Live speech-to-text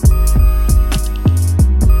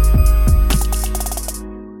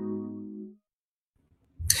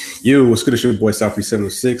Yo, what's good? It's your boy South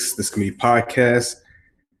 376. This can be podcast.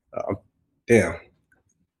 Damn.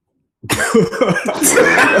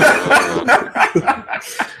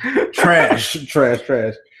 trash.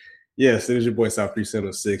 Yes, it is your boy South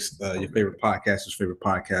 376, your favorite podcaster's favorite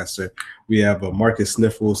podcaster. We have Marcus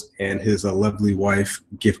Sniffles and his lovely wife,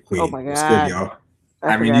 Gift Queen. Oh my God. What's good, y'all?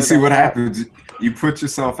 I mean, you see what happens. You put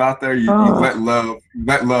yourself out there. You let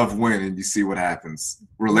love win, and you see what happens.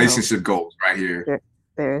 Relationship goals right here.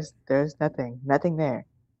 There's nothing there.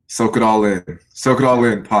 Soak it all in.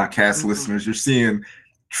 Podcast listeners. You're seeing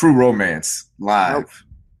true romance live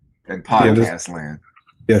in podcast land.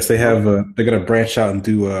 Yes, they have. They're gonna branch out and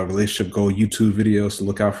do relationship goal YouTube videos, so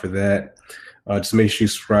look out for that. Just make sure you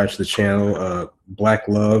subscribe to the channel. Black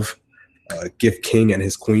Love, Gift King and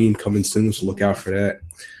his Queen coming soon, so look out for that.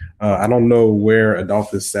 I don't know where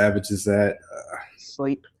Adolphus Savage is at.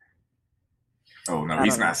 Sleep. Oh no,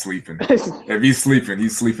 he's not sleeping. If he's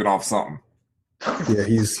sleeping off something. Yeah,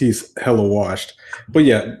 he's hella washed. But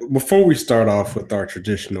yeah, before we start off with our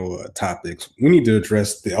traditional topics, we need to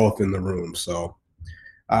address the elephant in the room. So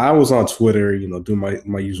I was on Twitter, doing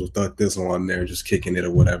my usual thug thizzle on there, just kicking it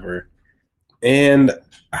or whatever. And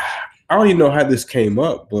I don't even know how this came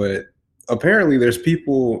up, but apparently there's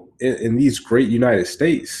people in these great United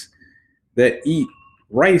States that eat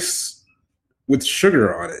rice with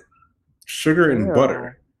sugar on it. Sugar and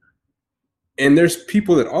butter. And there's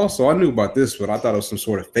people that also, I knew about this, but I thought it was some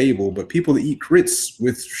sort of fable, but people that eat grits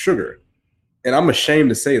with sugar. And I'm ashamed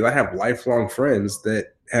to say that I have lifelong friends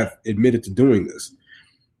that have admitted to doing this.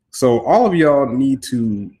 So all of y'all need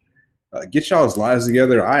to get y'all's lives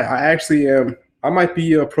together. I actually am. I might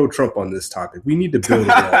be pro-Trump on this topic. We need to build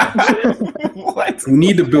a wall. What? We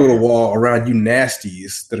need to build a wall around you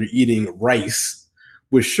nasties that are eating rice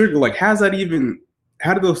with sugar. Like, how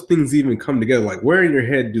do those things even come together? Like, where in your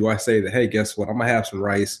head do I say that, hey, guess what? I'm going to have some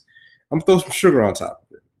rice. I'm going to throw some sugar on top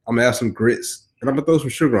of it. I'm going to have some grits, and I'm going to throw some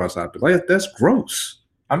sugar on top of it. Like, that's gross.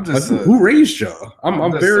 I'm just like, who raised y'all?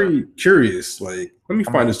 I'm very curious. Like, let me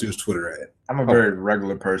find this dude's Twitter ad. I'm a very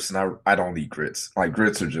regular person. I don't eat grits. Like,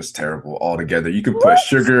 grits are just terrible altogether. You can put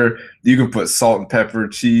sugar, you can put salt and pepper,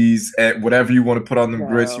 cheese, and whatever you want to put on them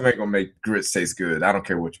grits. You ain't gonna make grits taste good. I don't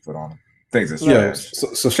care what you put on them. Things are trash.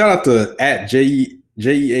 So shout out to at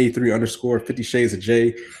JEA3 _ 50 Shades of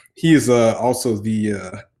J. He is also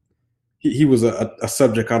the he was a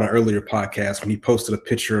subject on an earlier podcast when he posted a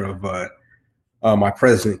picture of my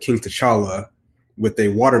president, King T'Challa, with a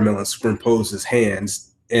watermelon superimposed his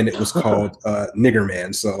hands, and it was called Nigger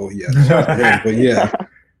Man. So yeah, but yeah,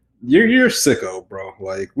 you're sicko, bro.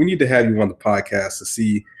 Like, we need to have you on the podcast to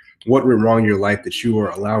see what went wrong in your life that you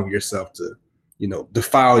are allowing yourself to,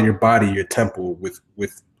 defile your body, your temple with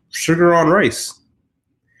sugar on rice.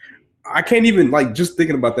 I can't even, like, just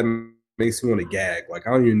thinking about that makes me want to gag. Like,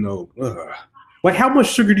 I don't even know. Like, how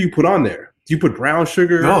much sugar do you put on there? Do you put brown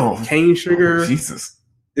sugar? No. Cane sugar? Oh, Jesus.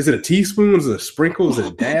 Is it a teaspoon? Is it a sprinkle? Is it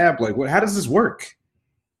a dab? Like, what? How does this work?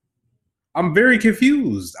 I'm very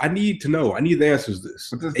confused. I need to know. I need the answers to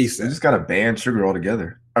this. You just got to ban sugar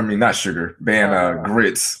altogether. I mean, not sugar. Ban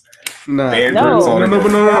grits. No. But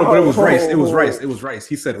it was rice. It was rice.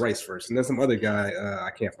 He said rice first. And then some other guy, I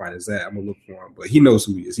can't find his ad. I'm going to look for him. But he knows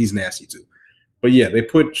who he is. He's nasty too. But yeah, they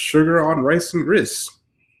put sugar on rice and grits.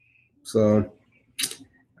 So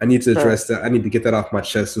I need to address that. I need to get that off my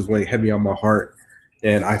chest. It's weighing heavy on my heart.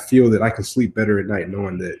 And I feel that I can sleep better at night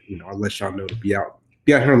knowing that, I'll let y'all know to be out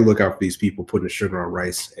here on the lookout for these people putting sugar on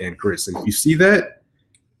rice and grits. And if you see that,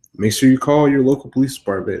 make sure you call your local police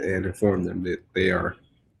department and inform them that they are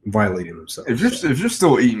violating themselves. If you're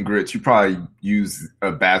still eating grits, you probably use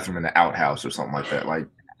a bathroom in the outhouse or something like that. Like,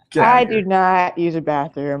 I do not use a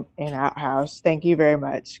bathroom in outhouse. Thank you very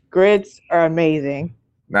much. Grits are amazing.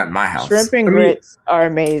 Not in my house. Shrimp and grits are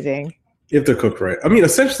amazing. If they're cooked right. I mean,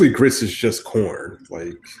 essentially grits is just corn,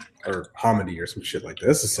 like, or hominy or some shit like that.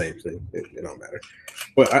 It's the same thing. It don't matter.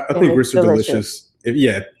 But I think grits are delicious.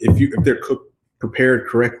 If they're prepared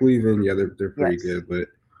correctly, then they're pretty good. But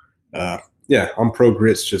I'm pro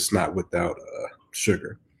grits, just not without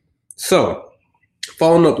sugar. So,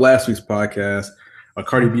 following up last week's podcast,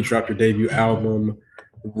 Cardi B dropped her debut album,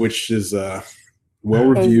 which is well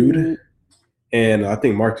reviewed. And I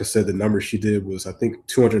think Mark just said the number she did was, I think,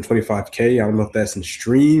 225K. I don't know if that's in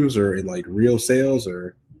streams or in, like, real sales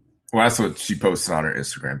or. Well, that's what she posted on her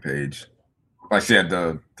Instagram page. Like, she had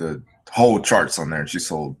the whole charts on there, and she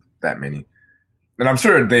sold that many. And I'm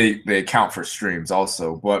sure they account for streams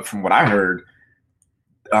also. But from what I heard,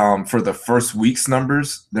 for the first week's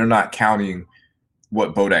numbers, they're not counting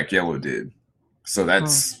what Bodak Yellow did. So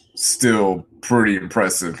that's still pretty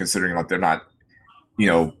impressive considering, like, they're not,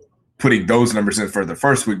 putting those numbers in for the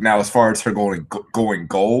first week. Now, as far as her going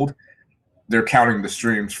gold, they're counting the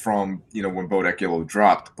streams from, you know, when Bodak Yellow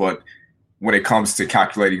dropped. But when it comes to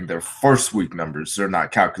calculating their first week numbers, they're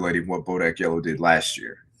not calculating what Bodak Yellow did last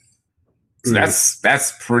year. So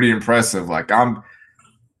that's pretty impressive. Like, I'm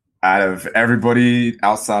out of everybody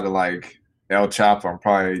outside of like El Chapo, I'm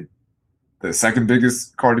probably the second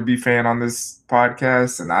biggest Cardi B fan on this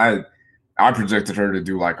podcast, and I projected her to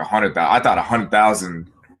do like 100,000. I thought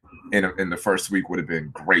 100,000 in the first week would have been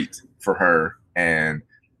great for her, and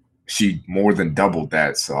she more than doubled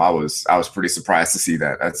that. So I was pretty surprised to see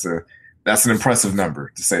that. That's an impressive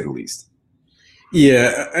number, to say the least.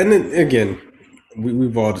 Yeah, and then again,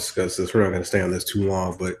 we've all discussed this. We're not going to stay on this too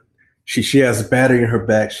long, but she has a battery in her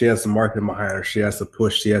back. She has the marketing behind her. She has the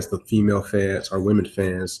push. She has the female fans or women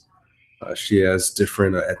fans. She has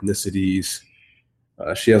different ethnicities.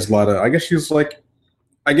 She has a lot of, I guess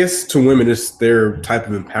to women, it's their type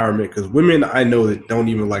of empowerment, because women I know that don't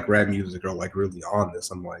even like rap music are like really on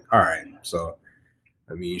this. I'm like, all right. So,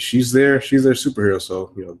 I mean, she's their superhero.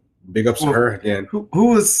 So, you know, big ups to her again. Who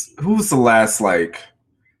was the last like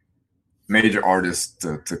major artist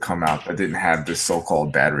to come out that didn't have this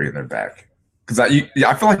so-called battery in their back? Because I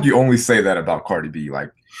feel like you only say that about Cardi B.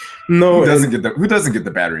 Like, no, who doesn't get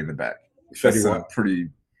the battery in the back? That's a pretty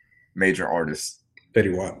major artist.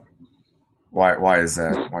 Fetty Wap. Why is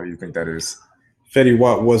that? Why do you think that is? Fetty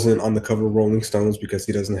Wap wasn't on the cover of Rolling Stones because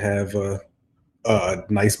he doesn't have a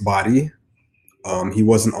nice body. He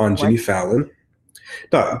wasn't on Jimmy Fallon.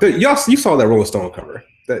 You saw that Rolling Stone cover.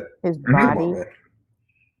 That his body.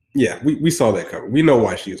 Yeah, we saw that cover. We know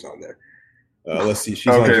why she was on there. Let's see.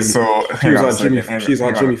 She's on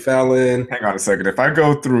Jimmy Fallon. Hang on a second. If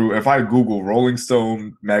I Google Rolling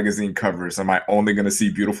Stone magazine covers, am I only going to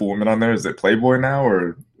see beautiful women on there? Is it Playboy now,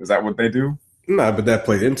 or is that what they do? No, but that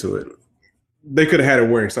played into it. They could have had her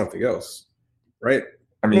wearing something else, right?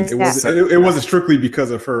 I mean, it wasn't strictly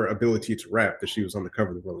because of her ability to rap that she was on the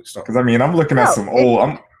cover of the Rolling Stone. Because I mean, I'm looking at some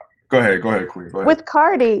old. Go ahead, Queen. Go ahead. With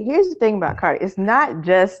Cardi, here's the thing about Cardi. It's not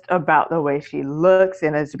just about the way she looks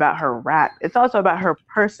and it's about her rap. It's also about her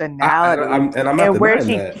personality I'm not denying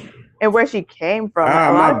that. And where she came from.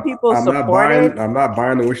 A lot of people supported. I'm not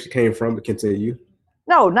buying where she came from, but continue.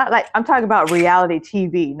 No, not like, I'm talking about reality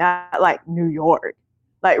TV, not like New York.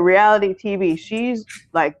 Like reality TV, she's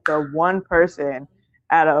like the one person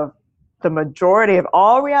out of the majority of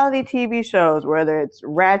all reality TV shows, whether it's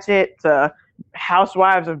Ratchet to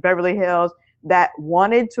Housewives of Beverly Hills, that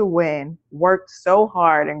wanted to win, worked so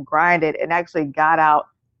hard and grinded, and actually got out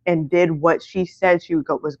and did what she said she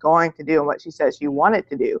was going to do and what she said she wanted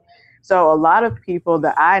to do. So a lot of people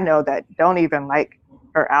that I know that don't even like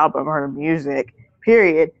her album or her music,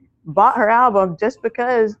 period, bought her album just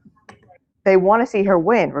because they want to see her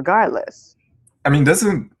win regardless. I mean,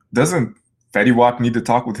 doesn't Fetty Wap need to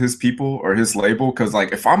talk with his people or his label? Because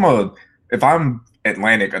like if I'm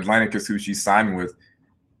Atlantic is who she's signed with.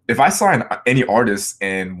 If I sign any artist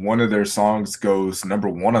and one of their songs goes number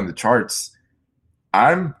one on the charts,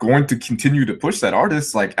 I'm going to continue to push that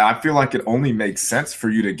artist. Like, I feel like it only makes sense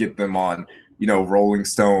for you to get them on, you know, Rolling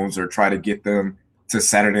Stones, or try to get them to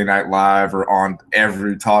Saturday Night Live or on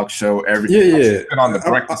every talk show, everything. Yeah. On the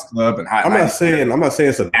Breakfast Club and I'm not saying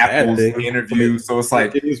it's a bad thing. Interview. So it's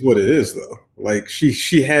like, it is what it is though. Like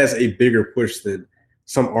she has a bigger push than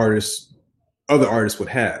some other artists would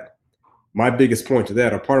have. My biggest point to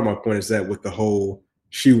that, or part of my point, is that with the whole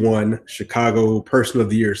she won Chicago Person of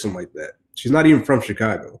the Year or something like that. She's not even from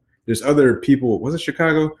Chicago. There's other people. Was it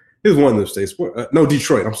Chicago? It was one of those states. No,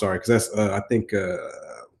 Detroit. I'm sorry, because that's I think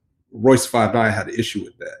Royce 5'9" had an issue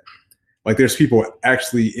with that. Like, there's people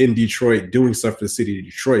actually in Detroit doing stuff for the city of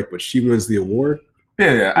Detroit, but she wins the award.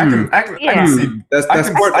 Yeah, I can see.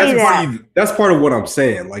 That's part of what I'm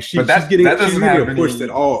saying. Like she's getting a push that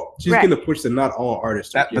all. She's getting a push that not all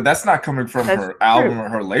artists. But that's not coming from her album or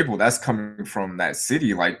her label. That's coming from that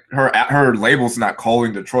city. Like her label's not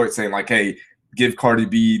calling Detroit saying like, "Hey, give Cardi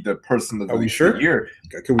B the Person of the Year."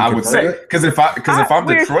 I would say because if I'm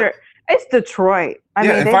Detroit. It's Detroit. I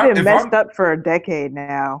mean, they've been messed up for a decade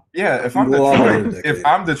now. Yeah, if I'm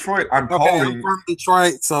Detroit, I'm calling. I'm from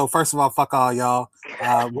Detroit, so first of all, fuck all y'all.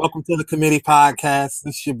 Welcome to the Committee Podcast.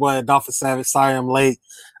 This is your boy Adolphus Savage. Sorry I'm late.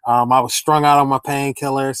 I was strung out on my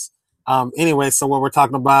painkillers. Anyway, so what we're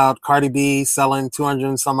talking about, Cardi B selling 200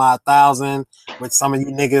 and some odd thousand, which some of you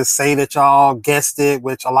niggas say that y'all guessed it,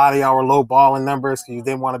 which a lot of y'all were low balling numbers because you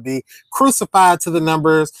didn't want to be crucified to the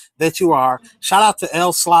numbers that you are. Shout out to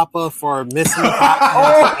El Slappa for missing the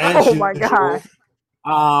podcast. Oh my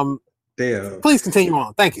God. Damn. Please continue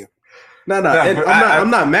on. Thank you. No. I'm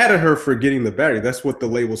not mad at her for getting the battery. That's what the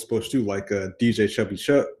label's supposed to do. Like DJ Chubby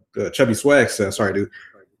Chubby Swag said, sorry, dude,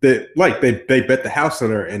 that like they bet the house on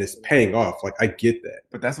her and it's paying off. Like I get that,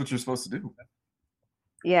 but that's what you're supposed to do.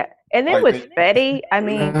 Yeah. And then Like, with Fetty, I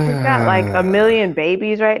mean, he's got like a million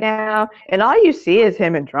babies right now, and all you see is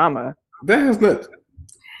him in drama. that has not.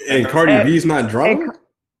 And Cardi B's not drama.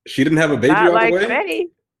 She didn't have a baby Not on like the way.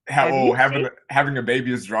 Fetty. Having a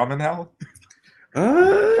baby is drama now.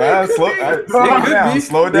 Slow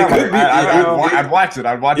it down. I'd watch it.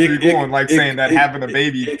 I'd watch you going like saying that having a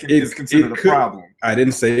baby is considered a problem. I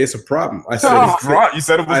didn't say it's a problem. I said you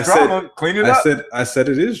said it was drama. Clean it up. I said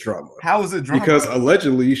it is drama. How is it drama? Because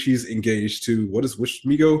allegedly she's engaged to which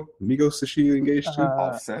Migos is she engaged to?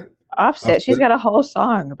 Offset. She's got a whole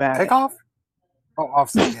song about Take off. Oh,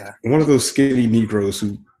 Offset. Yeah. One of those skinny Negroes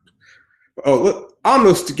who. Oh, look, I don't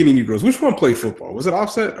know skinny Negroes. Which one played football? Was it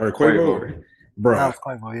Offset or Quavo? Bro,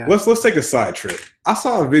 yeah. Let's take a side trip. I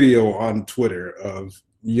saw a video on Twitter of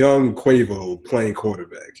young Quavo playing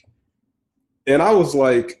quarterback, and I was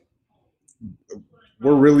like,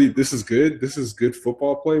 this is good. This is good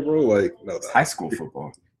football play, bro. Like, no, it's high school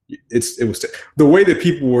football. It was the way that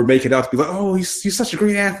people were making out to be like, oh, he's such a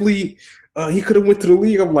great athlete. He could have went to the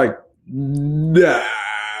league. I'm like, nah,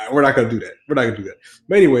 we're not gonna do that. We're not gonna do that.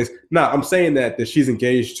 But anyways, I'm saying that she's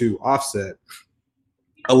engaged to Offset.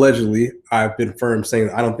 Allegedly, I've been firm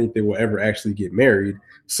saying I don't think they will ever actually get married.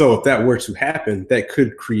 So if that were to happen, that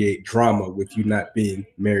could create drama with you not being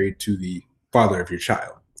married to the father of your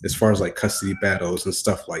child, as far as like custody battles and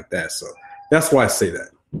stuff like that. So that's why I say that.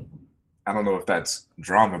 I don't know if that's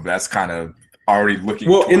drama, but that's kind of already looking.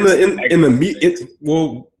 Well,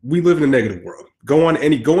 we live in a negative world. Go under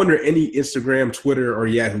any Instagram, Twitter, or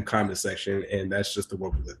Yahoo comment section, and that's just the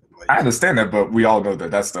world we live in. Like, I understand that, but we all know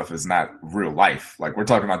that stuff is not real life. Like, we're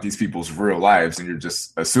talking about these people's real lives, and you're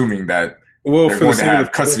just assuming that they're going to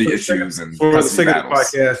have custody issues and for the custody sake of the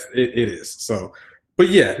battles. podcast, it is. So, but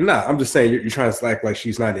yeah, I'm just saying you're trying to act like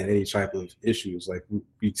she's not in any type of issues. Like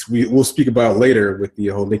we'll speak about later with the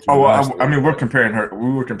whole Nicki. Oh, well, I mean, we were comparing her to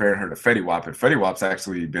Fetty Wap, and Fetty Wap's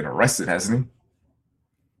actually been arrested, hasn't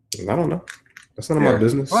he? I don't know. That's none of my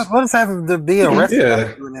business. What does having to be arrested?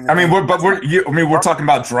 Yeah. I mean, we're talking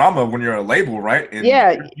about drama when you're a label, right? And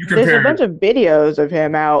there's a bunch of videos of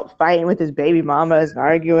him out fighting with his baby mamas and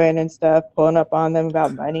arguing and stuff, pulling up on them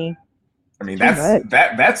about money. I mean,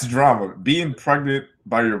 that's drama. Being pregnant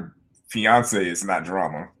by your fiance is not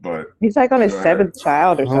drama, but he's like on his seventh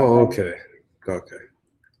child or something. Oh, okay.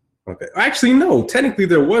 Actually, no. Technically,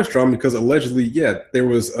 there was drama because allegedly, there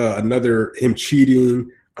was him cheating.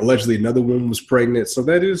 Allegedly, another woman was pregnant, so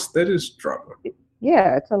that is drama.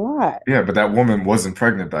 Yeah, it's a lot. Yeah, but that woman wasn't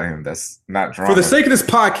pregnant by him. That's not drama. For the sake of this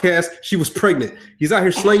podcast, she was pregnant. He's out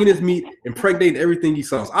here slinging his meat, impregnating everything he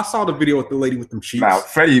saw. I saw the video with the lady with them cheeks. Now,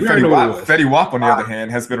 Fetty Wap, on the other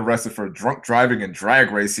hand, has been arrested for drunk driving and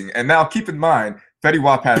drag racing. And now, keep in mind, Fetty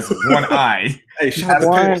Wap has one eye. Hey, shout out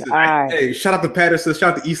to Patterson. Hey, shout out to Patterson.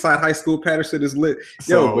 Shout out to Eastside High School. Patterson is lit.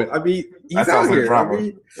 But I mean, he's out here.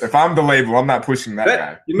 Drama. If I'm the label, I'm not pushing that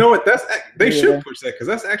guy. You know what? They should push that because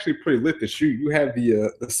that's actually pretty lit to shoot. You have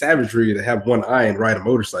the savagery to have one eye and ride a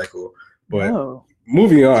motorcycle. But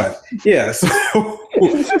moving on, yeah. So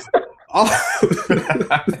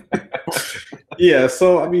yeah.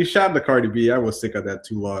 So I mean, shout out to Cardi B. I won't stick on that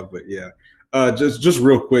too long, but yeah. Just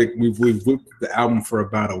real quick, we've looked at the album for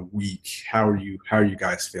about a week. How are you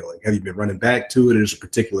guys feeling? Have you been running back to it? Is there a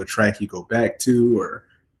particular track you go back to, or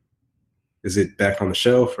is it back on the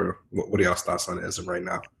shelf, or what are y'all's thoughts on it as of right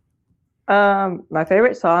now? My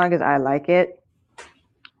favorite song is "I Like It."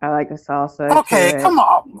 I like the salsa. Okay, come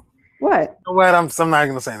on. What? What? I'm not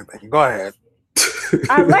gonna say anything. Go ahead.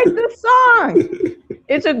 I like the song.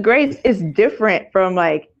 It's different from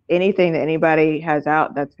like anything that anybody has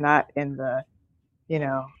out that's not in the,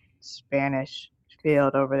 Spanish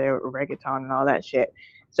field over there with reggaeton and all that shit.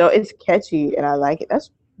 So it's catchy and I like it.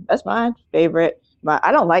 That's my favorite.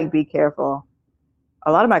 I don't like Be Careful.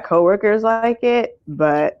 A lot of my coworkers like it,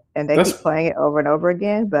 and they keep playing it over and over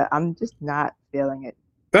again, but I'm just not feeling it.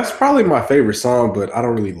 That's probably my favorite song, but I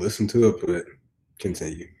don't really listen to it, but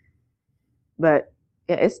continue. But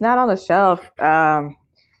it's not on the shelf.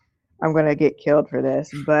 I'm going to get killed for this,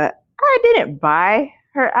 but I didn't buy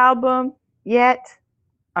her album yet.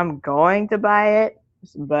 I'm going to buy it,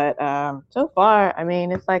 but so far, I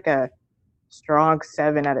mean, it's like a strong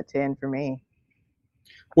 7 out of 10 for me.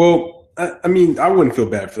 Well, I mean, I wouldn't feel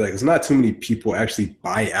bad for that because not too many people actually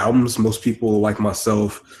buy albums. Most people, like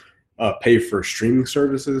myself, pay for streaming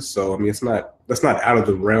services. So, I mean, that's not out of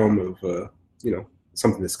the realm of,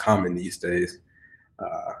 something that's common these days.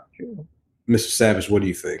 Mr. Savage, what do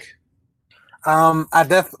you think?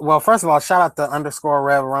 Well, first of all, shout out to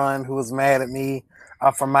 _Rev Run who was mad at me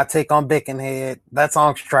for my take on Bickenhead. That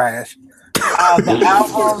song's trash. The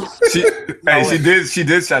album. She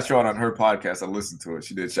did shout you out on her podcast. I listened to it.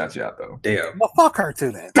 She did shout you out though. Damn. Well, fuck her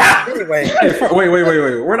too then. Anyway. Hey, wait.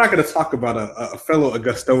 We're not going to talk about a fellow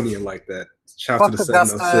Augustonian like that. Shout out to the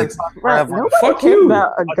 706. Right, Fuck you.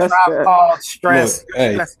 About Augusta. Called Stressed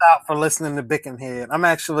Look, out for listening to Bickenhead. I'm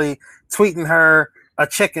actually tweeting her a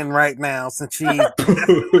chicken right now since she's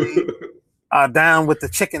down with the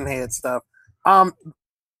chicken head stuff.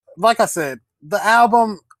 Like I said, the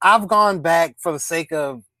album, I've gone back for the sake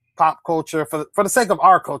of pop culture, for the sake of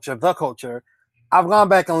our culture, the culture. I've gone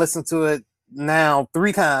back and listened to it now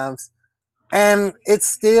 3 times, and it's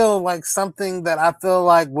still like something that I feel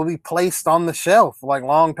like will be placed on the shelf like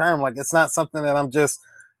long term. Like it's not something that I'm just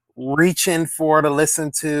reaching for to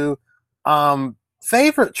listen to.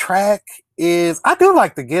 Favorite track is, I do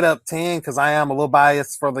like the Get Up 10 because I am a little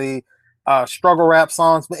biased for the struggle rap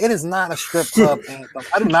songs, but it is not a strip club anthem.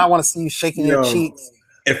 I do not want to see you shaking your cheeks.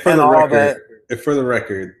 And for the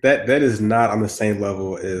record, that is not on the same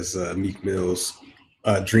level as Meek Mill's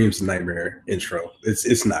Dreams and Nightmare intro.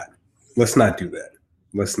 It's not. Let's not do that.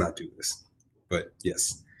 Let's not do this. But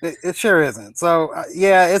yes. It sure isn't. So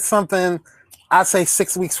yeah, it's something. I'd say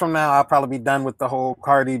 6 weeks from now, I'll probably be done with the whole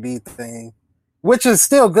Cardi B thing, which is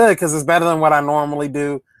still good because it's better than what I normally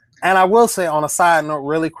do. And I will say, on a side note,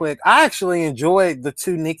 really quick, I actually enjoyed the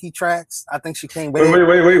 2 Nicki tracks. I think she came with. Wait!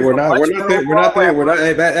 We're not there. We're not there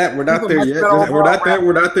yet. We're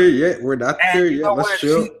not there yet. Let's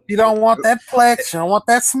chill. You don't want that flex. You don't want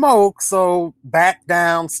that smoke. So back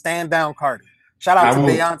down, stand down, Cardi. Shout out to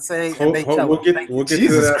Beyonce and Beychella. We'll get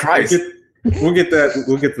Jesus to that. Christ. We'll get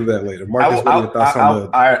to that later. Marcus, what are your thoughts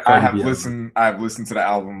on the I've listened to the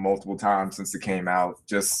album multiple times since it came out,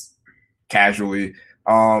 just casually.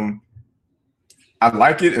 I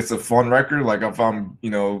like it. It's a fun record. Like if I'm,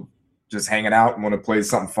 just hanging out and want to play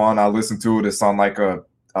something fun, I'll listen to it. It's on like a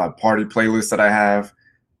party playlist that I have.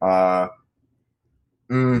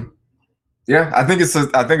 Yeah, I think it's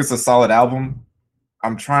a solid album.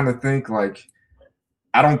 I'm trying to think, like,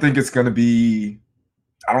 I don't think it's gonna be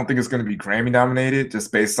Grammy nominated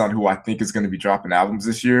just based on who I think is gonna be dropping albums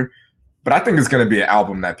this year. But I think it's going to be an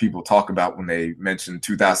album that people talk about when they mention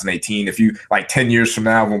 2018. If you, like 10 years from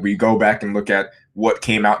now, when we go back and look at what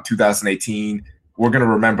came out in 2018, we're going to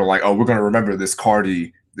remember we're going to remember this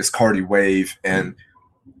Cardi wave. And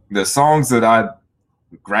the songs that I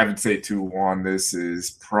gravitate to on this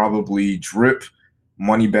is probably Drip,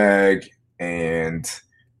 Moneybag, and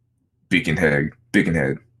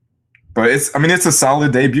Bickenhead. But it's a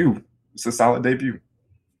solid debut. It's a solid debut.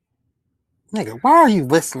 Nigga, why are you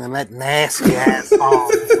listening to that nasty ass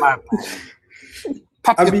song?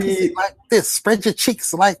 Pop your pussy like this, spread your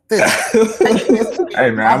cheeks like this.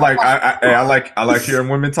 Hey man, I like hearing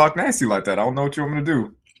women talk nasty like that. I don't know what you want me to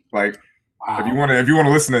do. Like, wow. if you want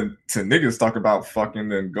to listen to niggas talk about fucking,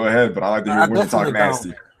 then go ahead. But I like to hear women talk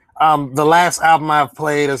nasty. The last album I've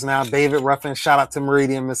played is now David Ruffin. Shout out to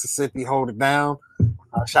Meridian, Mississippi. Hold It Down.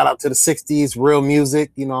 Shout out to the 60s, real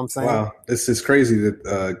music. You know what I'm saying? Wow, this is crazy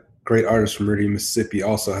that great artist from Meridian, Mississippi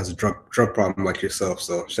also has a drug problem like yourself.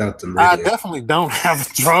 So shout out to Meridian. I definitely don't have a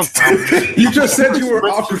drug problem. You just said you were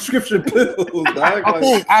off prescription pills, dog.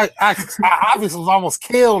 Okay, I obviously was almost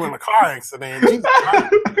killed in a car accident. Jesus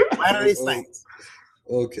Christ. What are these things?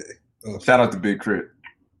 Okay. Shout out to Big Crit.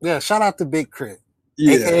 Yeah, shout out to Big Crit.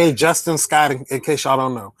 Yeah. AKA Justin Scott, in case y'all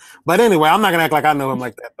don't know. But anyway, I'm not gonna act like I know him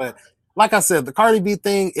like that. But like I said, the Cardi B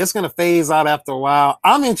thing, it's gonna phase out after a while.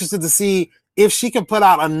 I'm interested to see if she can put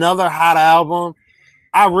out another hot album.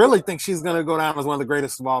 I really think she's gonna go down as one of the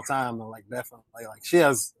greatest of all time, though. Like, definitely. Like, she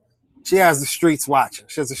has the streets watching.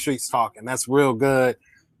 She has the streets talking. That's real good.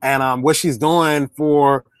 And what she's doing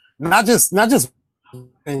for not just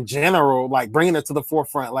in general, like bringing it to the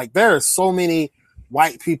forefront. Like, there are so many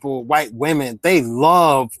white people, white women, they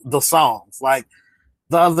love the songs. Like,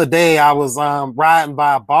 the other day I was riding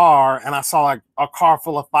by a bar and I saw like a car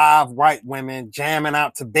full of 5 white women jamming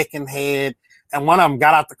out to Bickenhead, and one of them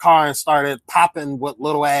got out the car and started popping what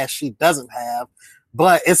little ass she doesn't have.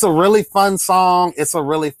 But it's a really fun song. It's a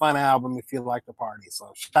really fun album if you like the party.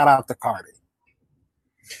 So shout out to Cardi.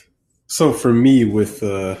 So for me with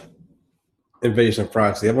Invasion of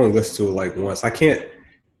Privacy, I've only listened to it like once.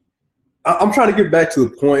 I'm trying to get back to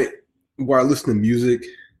the point where I listen to music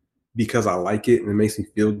because I like it and it makes me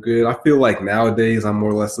feel good. I feel like nowadays I'm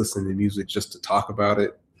more or less listening to music just to talk about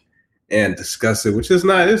it and discuss it, which is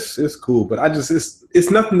not, it's cool, but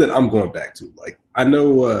it's nothing that I'm going back to. Like, I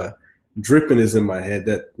know Drippin' is in my head,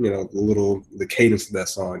 that, the cadence of that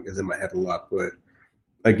song is in my head a lot, but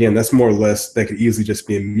again, that's more or less, that could easily just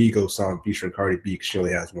be a Migos song featuring Cardi B because she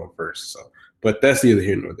only has one verse. So But that's neither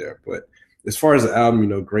here nor there. But as far as the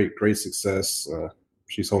album, great success.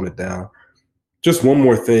 She's holding it down. Just one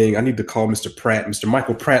more thing. I need to call Mr.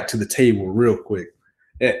 Michael Pratt to the table real quick.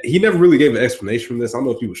 He never really gave an explanation for this. I don't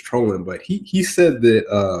know if he was trolling, but he said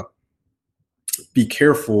that Be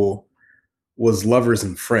Careful was Lovers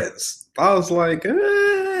and Friends. I was like,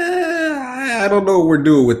 I don't know what we're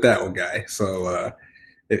doing with that one, guy. So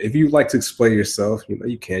if you'd like to explain yourself,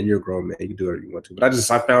 you can. You're a grown man. You can do whatever you want to.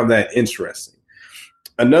 But I found that interesting.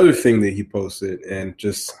 Another thing that he posted, and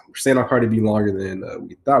just we're staying on Cardi B longer than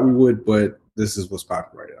we thought we would, but this is what's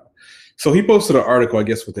popular right now. So he posted an article, I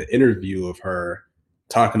guess, with an interview of her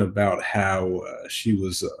talking about how she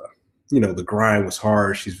was, the grind was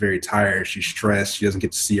hard. She's very tired. She's stressed. She doesn't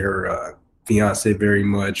get to see her fiance very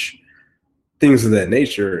much, things of that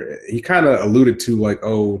nature. He kind of alluded to like,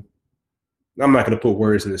 oh, I'm not going to put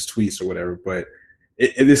words in his tweets or whatever, but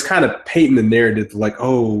it is kind of painting the narrative like,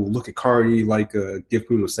 oh, look at Cardi, like Gift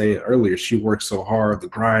Queen was saying earlier, she works so hard, the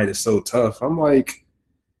grind is so tough. I'm like,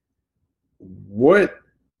 what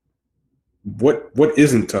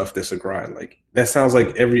isn't tough that's a grind? Like, that sounds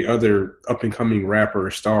like every other up-and-coming rapper,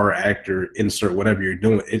 star, actor, insert whatever you're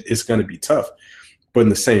doing, it's going to be tough. But in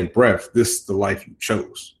the same breath, this is the life you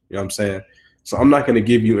chose. You know what I'm saying? So I'm not going to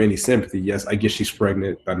give you any sympathy. Yes, I guess she's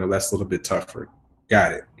pregnant. I know that's a little bit tougher.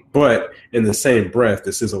 Got it. But in the same breath,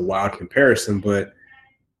 this is a wild comparison. But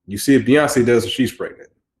you see what Beyonce does when she's pregnant.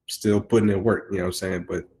 Still putting in work. You know what I'm saying?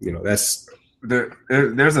 But, that's...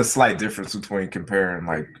 There's a slight difference between comparing,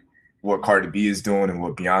 like, what Cardi B is doing and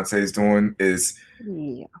what Beyonce is doing is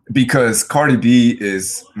because Cardi B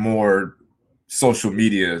is more social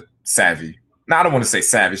media savvy. Now, I don't want to say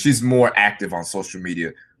savvy. She's more active on social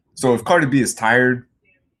media. So if Cardi B is tired,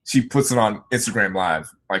 she puts it on Instagram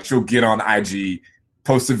Live. Like, she'll get on IG,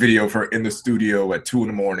 post a video of her in the studio at 2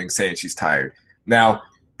 a.m. saying she's tired. Now,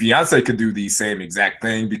 Beyonce could do the same exact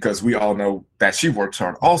thing because we all know that she works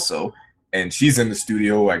hard also. And she's in the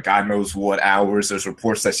studio at God knows what hours. There's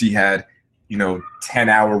reports that she had,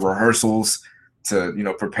 10-hour rehearsals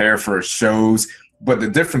to, prepare for shows. But the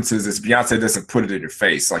difference is Beyonce doesn't put it in your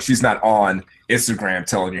face. Like, she's not on Instagram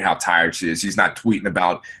telling you how tired she is. She's not tweeting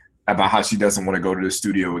about how she doesn't want to go to the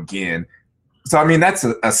studio again. So, I mean, that's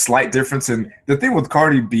a slight difference. And the thing with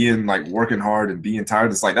Cardi being, like, working hard and being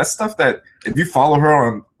tired, it's like that's stuff that if you follow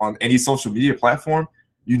her on any social media platform,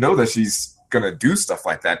 you know that she's going to do stuff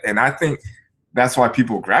like that. And I think that's why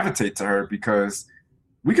people gravitate to her, because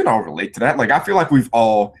we can all relate to that. Like, I feel like we've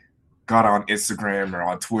all got on Instagram or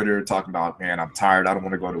on Twitter talking about, man, I'm tired. I don't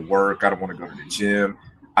want to go to work. I don't want to go to the gym.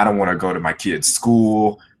 I don't want to go to my kid's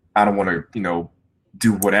school. I don't want to,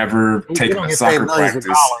 do whatever, take a soccer practice.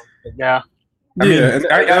 Yeah. I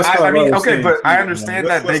mean, okay, but I understand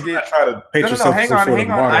that they get. Hang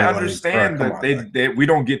on. I understand that we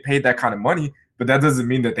don't get paid that kind of money, but that doesn't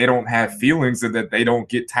mean that they don't have feelings and that they don't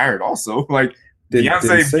get tired. Also, like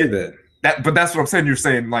Beyonce say that. But that's what I'm saying. You're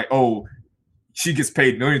saying like, oh, she gets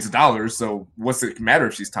paid millions of dollars, so what's it matter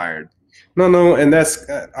if she's tired? No, and that's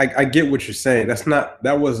I get what you're saying.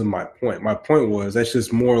 That wasn't my point. My point was that's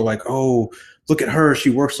just more like, oh, look at her, she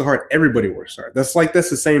works so hard. Everybody works hard. That's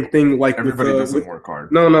the same thing. Like everybody doesn't work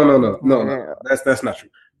hard. No. That's not true.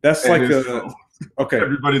 That's like okay.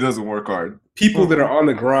 Everybody doesn't work hard. People that are on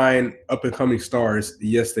the grind, up and coming stars,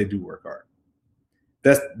 yes, they do work hard.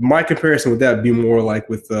 That's my comparison with that. Be more like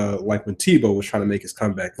with like when Tebow was trying to make his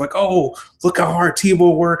comeback. Like, oh, look how hard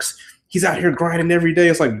Tebow works. He's out here grinding every day.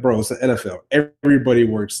 It's like, bro, it's the NFL. Everybody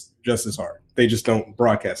works just as hard. They just don't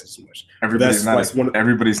broadcast it so much. Everybody's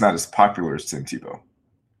not as popular as Tim Tebow.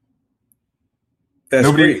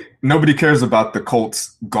 Nobody cares about the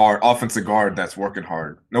Colts offensive guard that's working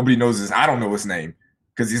hard. Nobody knows I don't know his name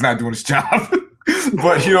because he's not doing his job.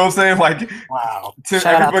 But you know what I'm saying? Like, wow. Shout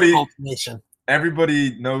out to Colts Nation.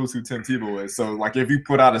 Everybody knows who Tim Tebow is. So, like, if you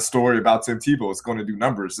put out a story about Tim Tebow, it's going to do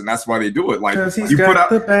numbers, and that's why they do it. Like, you put out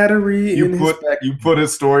the battery. You put a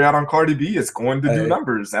story out on Cardi B, it's going to do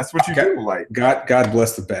numbers. That's what you do. Like, God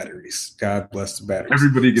bless the batteries. God bless the batteries.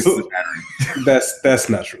 Everybody gets the battery. That's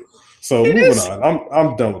not true. So moving on.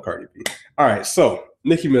 I'm done with Cardi B. All right. So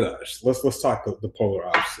Nicki Minaj. Let's talk the polar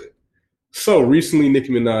opposite. So recently, Nicki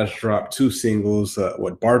Minaj dropped 2 singles.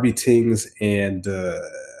 Barbie Tings and.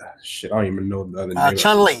 I don't even know the other name.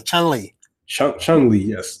 Chun-Li. Chun-Li,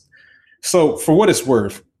 yes. So for what it's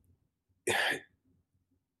worth,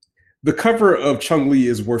 the cover of Chun-Li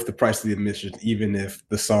is worth the price of the admission, even if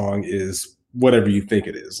the song is whatever you think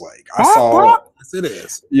it is. Like yes, it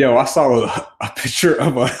is. I saw a picture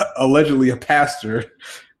of allegedly a pastor,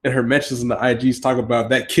 and her mentions in the IGs talk about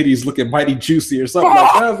that kitty's looking mighty juicy or something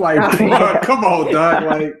like that. I was like, bro, come on, dog.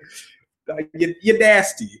 Like you're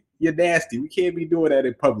nasty. you're nasty. We can't be doing that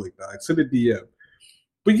in public, dog. Send a DM.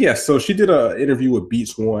 But yeah, so she did an interview with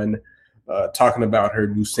Beats One, talking about her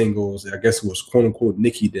new singles. I guess it was quote unquote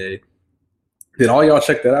Nikki Day. Did all y'all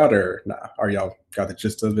check that out, or nah? Are y'all got the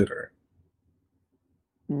gist of it, or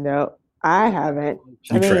No, I haven't.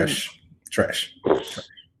 Trash.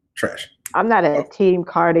 I'm not a Team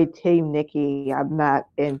Cardi, Team Nicki. I'm not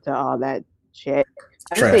into all that shit.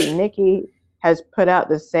 I think Nicki has put out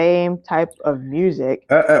the same type of music.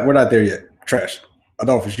 We're not there yet. Trash.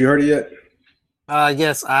 Adolphus, you heard it yet?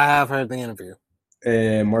 Yes, I have heard the interview.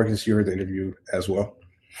 And Marcus, you heard the interview as well?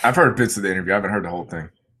 I've heard bits of the interview. I haven't heard the whole thing.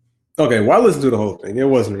 Okay, well, I listened to the whole thing. It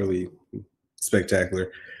wasn't really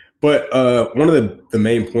spectacular. But one of the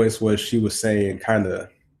main points was she was saying kind of,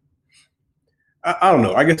 I don't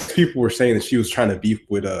know, I guess people were saying that she was trying to beef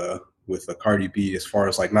with Cardi B as far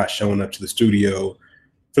as like not showing up to the studio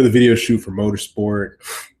for the video shoot for Motorsport,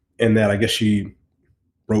 and that I guess she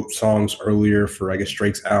wrote songs earlier for, I guess,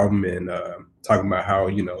 Drake's album, and talking about how,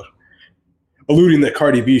 you know, alluding that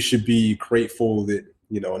Cardi B should be grateful that,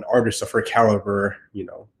 you know, an artist of her caliber, you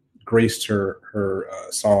know, graced her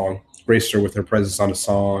song, graced her with her presence on the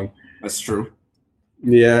song. That's true.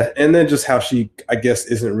 Yeah, and then just how she, I guess,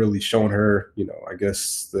 isn't really showing her, you know, I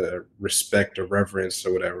guess the respect or reverence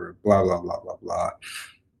or whatever, blah, blah, blah, blah, blah.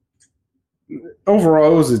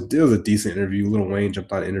 Overall, it was a decent interview. Lil Wayne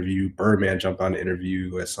jumped on the interview. Birdman jumped on the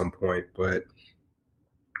interview at some point, but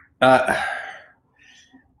I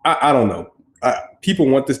don't know. People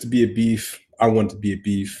want this to be a beef. I want it to be a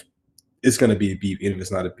beef. It's going to be a beef, even if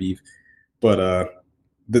it's not a beef. But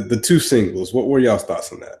the two singles, what were y'all's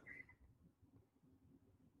thoughts on that?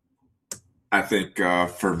 I think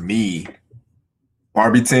for me,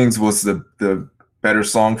 Barbie Tings was the better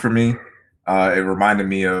song for me. It reminded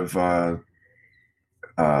me of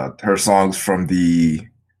her songs from the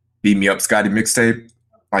Beat Me Up Scotty mixtape.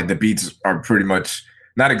 Like the beats are pretty much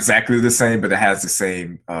not exactly the same, but it has the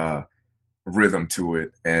same rhythm to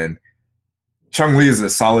it. And Chung Lee is a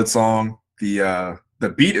solid song. The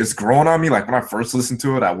beat is growing on me. Like when I first listened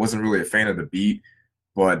to it, I wasn't really a fan of the beat.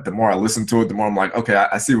 But the more I listen to it, the more I'm like, okay,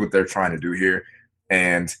 I see what they're trying to do here.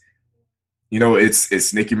 And, you know,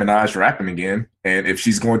 it's Nicki Minaj rapping again. And if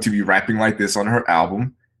she's going to be rapping like this on her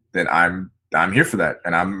album, then I'm here for that.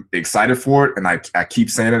 And I'm excited for it. And I keep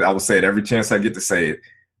saying it. I will say it every chance I get to say it.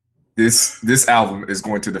 This album is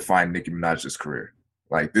going to define Nicki Minaj's career.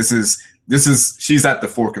 Like this is she's at the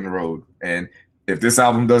fork in the road. And if this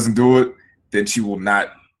album doesn't do it, then she will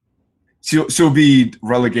not. She'll be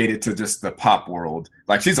relegated to just the pop world.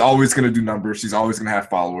 Like she's always going to do numbers. She's always going to have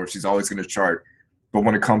followers. She's always going to chart. But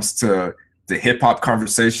when it comes to the hip hop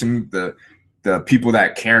conversation, the people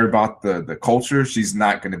that care about the culture, she's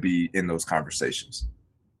not going to be in those conversations.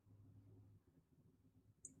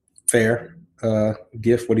 Fair.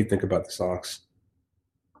 Gift, what do you think about the songs?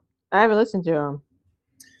 I haven't listened to them.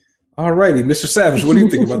 All righty, Mr. Savage, what do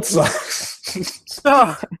you think about the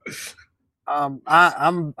songs?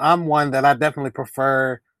 I'm one that I definitely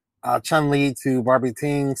prefer Chun Li to Barbie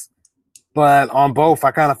Tings, but on both,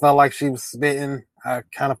 I kind of felt like she was spitting. I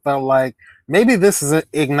kind of felt like maybe this is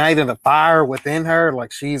igniting a fire within her.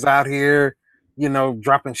 Like she's out here, you know,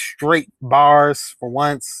 dropping straight bars for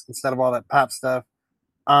once instead of all that pop stuff.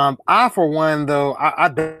 I, for one, though, I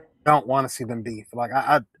don't want to see them beef. Like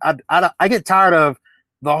I get tired of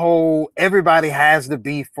the whole everybody has the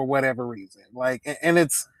beef for whatever reason. Like, and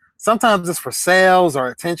it's sometimes it's for sales or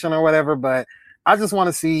attention or whatever, but I just want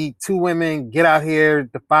to see two women get out here,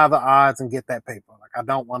 defy the odds, and get that paper. Like, I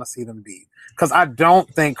don't want to see them beef because I don't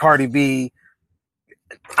think Cardi B.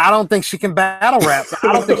 I don't think she can battle rap.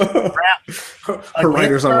 I don't think she can rap. Her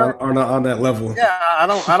writers are not on that level. Yeah, I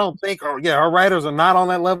don't think. Her writers are not on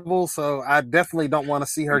that level. So I definitely don't want to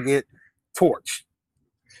see her get torched.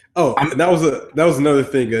 Oh, that was another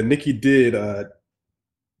thing. Nicki did.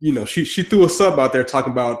 You know, she threw a sub out there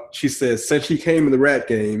talking about. She says since she came in the rap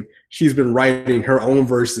game, she's been writing her own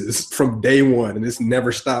verses from day one, and it's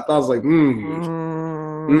never stopped. I was like,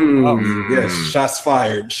 yes, shots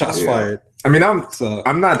fired. Shots fired. I mean, I'm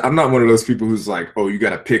not one of those people who's like, oh, you got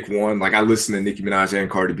to pick one. Like, I listen to Nicki Minaj and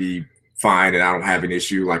Cardi B fine, and I don't have an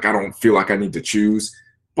issue. Like, I don't feel like I need to choose.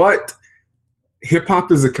 But hip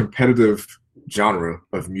hop is a competitive genre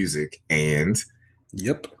of music, and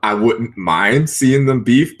I wouldn't mind seeing them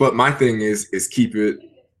beef. But my thing is keep it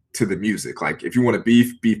to the music. Like, if you want to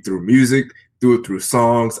beef through music, do it through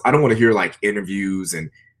songs. I don't want to hear like interviews and,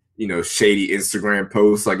 you know, shady Instagram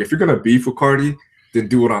posts. Like, if you're gonna beef with Cardi, then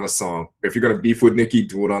do it on a song. If you're gonna beef with Nicki,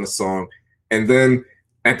 do it on a song. And then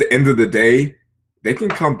at the end of the day, they can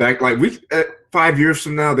come back. Like 5 years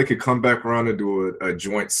from now, they could come back around and do a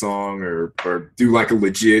joint song or do like a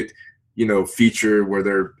legit, feature where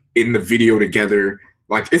they're in the video together.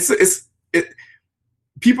 Like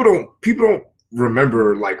people don't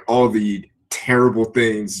remember like all the terrible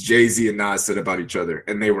things Jay-Z and Nas said about each other,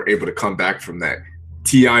 and they were able to come back from that.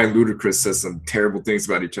 T.I. and Ludacris said some terrible things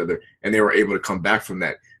about each other, and they were able to come back from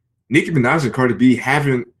that. Nicki Minaj and Cardi B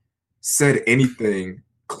haven't said anything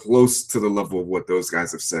close to the level of what those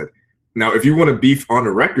guys have said. Now, if you want to beef on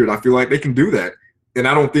the record, I feel like they can do that, and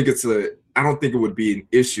I don't think it would be an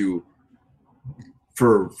issue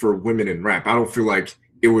for women in rap. I don't feel like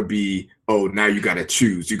it would be, oh, now you got to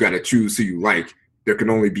choose who you like. There can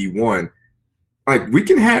only be one. Like we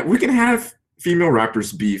can have female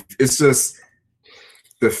rappers beef. It's just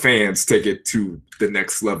the fans take it to the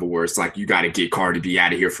next level where it's like you got to get Cardi B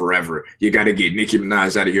out of here forever. You got to get Nicki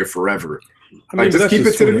Minaj out of here forever. Just keep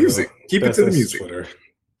it to the music. Keep it to the music.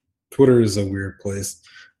 Twitter is a weird place.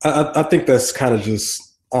 I think that's kind of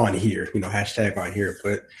just on here, hashtag on here.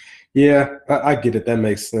 But yeah, I get it. That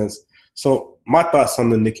makes sense. So my thoughts on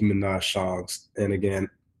the Nicki Minaj songs, and again,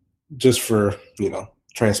 just for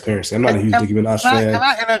transparency, I'm not a huge Nicki Minaj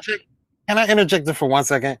fan. Can I interject just for 1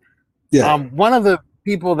 second? Yeah. One of the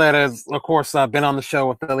people that has, of course, been on the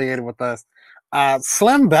show affiliated with us,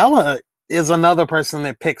 Slim Bella is another person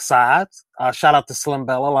that picks sides. Shout out to Slim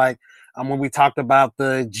Bella. Like when we talked about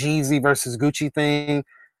the Jeezy versus Gucci thing,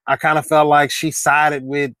 I kind of felt like she sided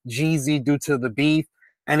with Jeezy due to the beef.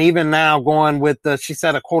 And even now going with she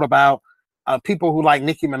said a quote about people who like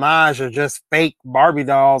Nicki Minaj are just fake Barbie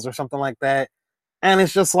dolls or something like that. And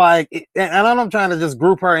it's just like, and I'm not trying to just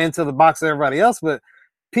group her into the box of everybody else, but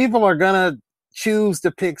people are going to choose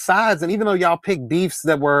to pick sides. And even though y'all pick beefs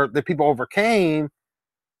that people overcame,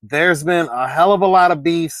 there's been a hell of a lot of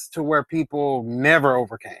beefs to where people never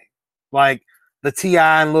overcame. Like the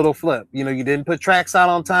T.I. and Little Flip. You didn't put tracks out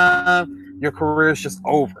on time, your career is just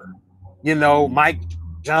over. Mike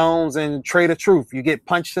Jones and Trade of Truth. You get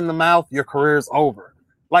punched in the mouth, your career's over.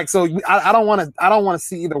 Like, so I don't want to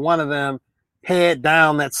see either one of them head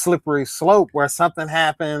down that slippery slope where something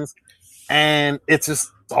happens and it's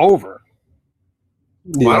just over.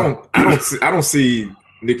 Well, I don't see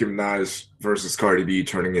Nicki Minaj versus Cardi B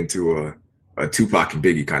turning into a Tupac and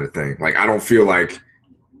Biggie kind of thing. Like I don't feel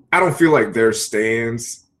like their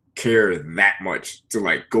stands care that much to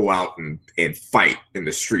like go out and fight in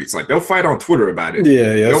the streets. Like they'll fight on Twitter about it.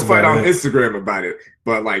 Yeah. They'll fight on Instagram about it.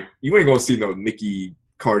 But like you ain't gonna see no Nicki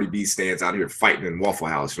Cardi B stands out here fighting in Waffle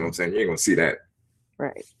House. You know what I'm saying? You ain't gonna see that.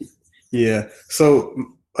 Right. Yeah. So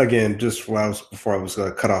again, just before I was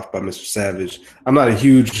cut off by Mr. Savage, I'm not a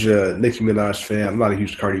huge Nicki Minaj fan. I'm not a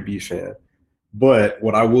huge Cardi B fan. But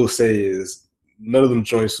what I will say is none of them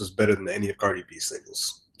joints was better than any of Cardi B's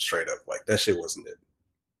singles. Straight up. Like that shit wasn't it.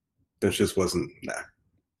 That just wasn't, nah.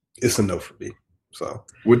 It's a no for me. So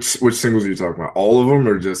which singles are you talking about? All of them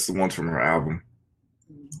or just the ones from her album?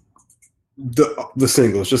 The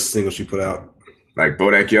singles, just the singles she put out. Like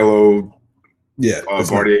Bodak Yellow, yeah,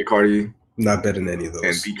 Cardi. Not better than any of those.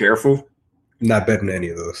 And Be Careful? Not better than any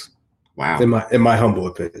of those. Wow. In my humble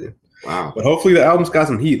opinion. Wow. But hopefully the album's got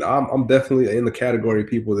some heat. I'm definitely in the category of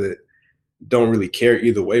people that don't really care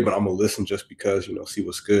either way, but I'm gonna listen just because, see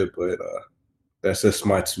what's good. But that's just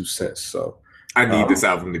my 2 cents. So I need this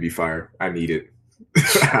album to be fire. I need it.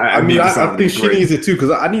 I think she needs it too, because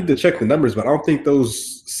I need to check the numbers, but I don't think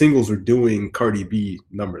those singles are doing Cardi B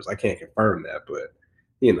numbers. I can't confirm that, but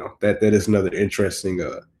that is another interesting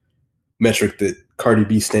metric that Cardi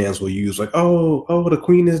B stans will use. Like, oh, the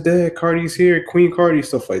queen is dead, Cardi's here, Queen Cardi,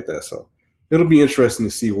 stuff like that. So it'll be interesting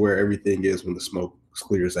to see where everything is when the smoke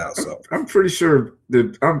clears out. So I'm pretty sure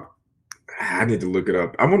that I need to look it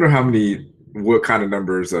up. I wonder what kind of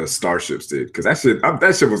numbers Starships did, because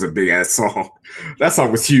that shit was a big ass song. That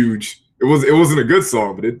song was huge. It wasn't a good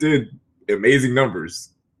song, but it did amazing numbers.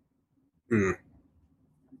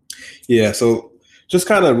 Yeah. So just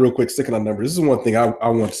kind of real quick, sticking on numbers. This is one thing I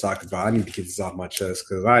want to talk about. I need to get this off my chest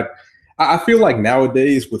because I feel like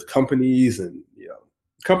nowadays with companies and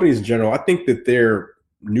companies in general, I think that their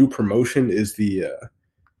new promotion is the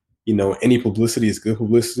any publicity is good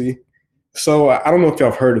publicity. So I don't know if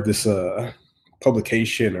y'all have heard of this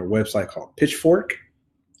publication or website called Pitchfork.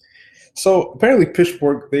 So apparently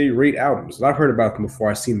Pitchfork, they rate albums. And I've heard about them before.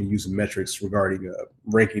 I've seen them using metrics regarding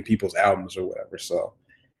ranking people's albums or whatever. So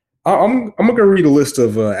I'm going to read a list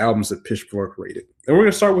of albums that Pitchfork rated. And we're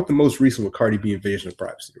going to start with the most recent with Cardi B, Invasion of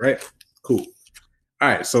Privacy, right? Cool. All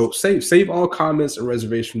right, so save all comments and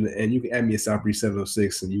reservations from the end. You can add me at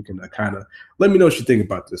Southbreeze706 and you can kind of let me know what you think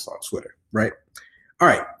about this on Twitter, right? All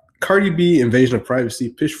right. Cardi B, Invasion of Privacy,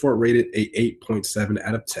 Pitchfork rated a 8.7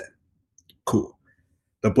 out of 10. Cool.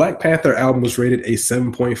 The Black Panther album was rated a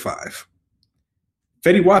 7.5.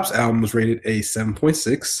 Fetty Wap's album was rated a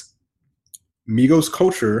 7.6. Migos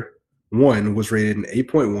Culture 1 was rated an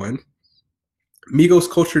 8.1.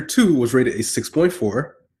 Migos Culture 2 was rated a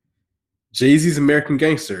 6.4. Jay-Z's American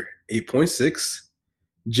Gangster, 8.6.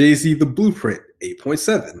 Jay-Z The Blueprint,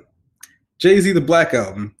 8.7. Jay-Z The Black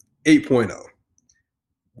Album, 8.0.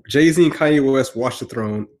 Jay-Z and Kanye West Watch the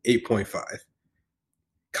Throne, 8.5.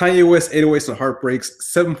 Kanye West 808s and Heartbreaks,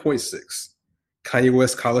 7.6. Kanye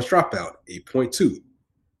West College Dropout, 8.2.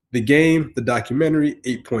 The Game, the documentary,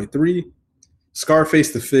 8.3.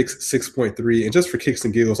 Scarface The Fix, 6.3. And just for kicks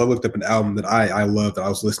and giggles, I looked up an album that I love that I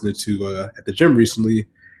was listening to at the gym recently.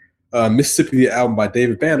 Mississippi, the album by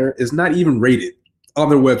David Banner, is not even rated on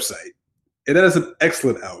their website. And that is an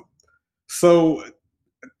excellent album. So,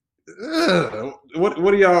 what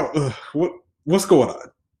do y'all, what's going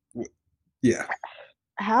on? Yeah.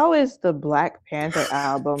 How is the Black Panther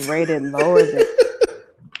album rated lower than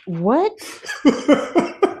what?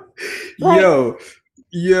 Yo.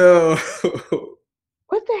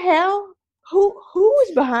 What the hell? Who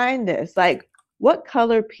is behind this? Like, what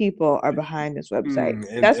color people are behind this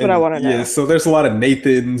website? That's what I want to know. Yeah, so there's a lot of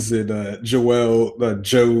Nathans and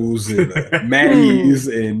Joes and Maddie's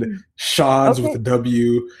and Sean's with the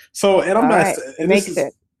W. So, and I'm not. Right. It makes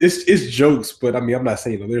it. It's jokes, but I mean, I'm not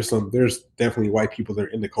saying there's definitely white people that are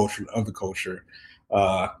in the culture and of the culture.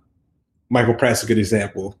 Michael Pratt's a good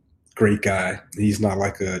example. Great guy. He's not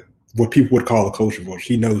like what people would call a culture vulture.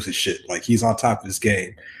 He knows his shit. Like, he's on top of his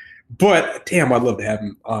game. But damn, I'd love to have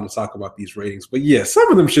him on to talk about these ratings. But yeah, some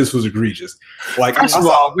of them shits was egregious. Like, first of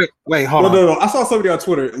all, wait, hold on. No. I saw somebody on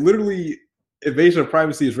Twitter. Literally, Invasion of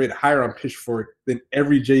Privacy is rated higher on Pitchfork than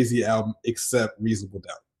every Jay-Z album except Reasonable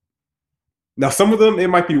Doubt. Now, some of them, it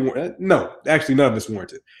might be no, actually, none of it's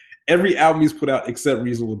warranted. Every album he's put out except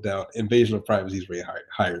Reasonable Doubt, Invasion of Privacy is rated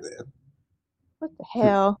higher than. What the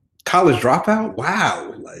hell? College Dropout?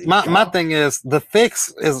 Wow. Like, my thing is, The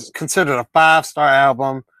Fix is considered a 5-star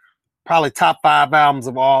album. Probably top 5 albums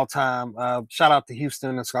of all time. Shout out to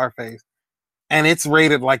Houston and Scarface. And it's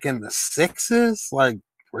rated like in the 6s? Like,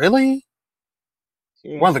 really?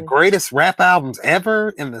 Seriously? One of the greatest rap albums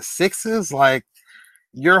ever in the 6s? Like,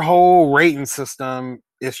 your whole rating system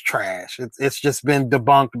is trash. It's just been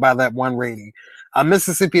debunked by that one rating.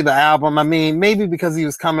 Mississippi, the album, I mean, maybe because he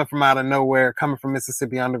was coming from out of nowhere, coming from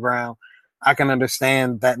Mississippi Underground, I can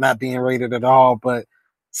understand that not being rated at all, but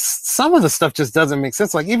some of the stuff just doesn't make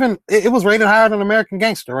sense. Like, even it was rated higher than American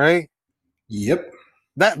Gangster, right? Yep.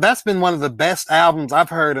 That's been one of the best albums I've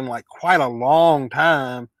heard in like quite a long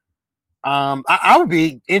time. I would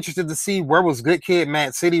be interested to see where was Good Kid,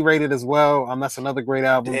 Mad City rated as well. That's another great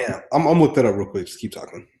album. Damn, I'm looking that up real quick. Just keep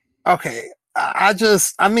talking. Okay.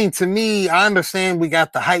 I mean, to me, I understand we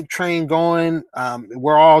got the hype train going.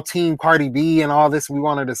 We're all team Cardi B and all this. We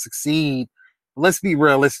wanted to succeed. Let's be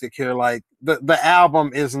realistic here. Like, the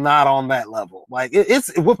album is not on that level. Like,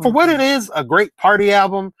 it's for what it is, a great party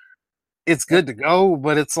album. It's good to go,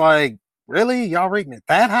 but it's like, really, y'all rating it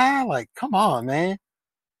that high? Like, come on, man.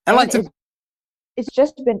 And like, it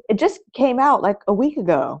just came out like a week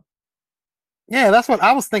ago. Yeah, that's what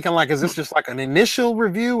I was thinking. Like, is this just like an initial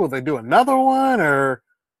review? Will they do another one? Or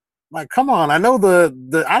like, come on. I know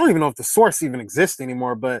the I don't even know if the source even exists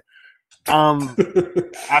anymore, but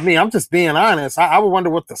I mean, I'm just being honest. I would wonder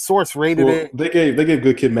what the source rated it. They gave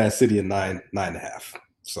Good Kid, Mad City a 9.5.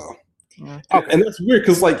 So, okay. And that's weird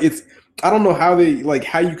because like I don't know how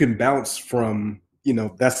you can bounce from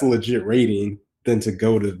that's a legit rating then to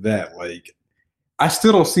go to that. Like, I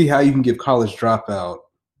still don't see how you can give College Dropout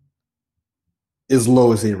as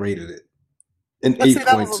low as they rated it. An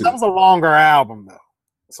 8.2. That was a longer album though.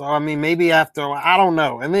 So I mean, maybe after, I don't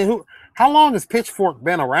know. And then how long has Pitchfork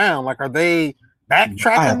been around? Like, are they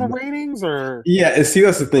backtracking the ratings or? Yeah, and see,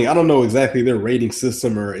 that's the thing. I don't know exactly their rating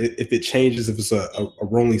system or if it changes, if it's a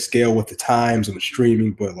rolling scale with the times and the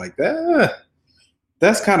streaming, but like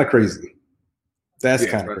that's kind of crazy. That's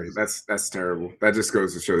kind of crazy. That's terrible. That just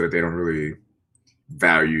goes to show that they don't really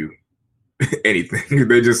value anything.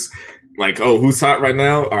 They just like, oh, who's hot right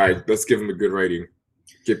now? All right, let's give them a good rating.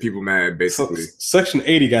 Get people mad, basically. So, Section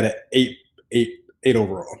 80 got an 8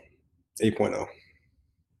 overall. 8.0.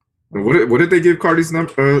 What did they give Cardi's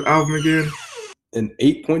album again? An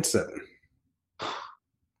 8.7.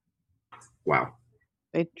 Wow.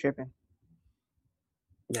 They tripping.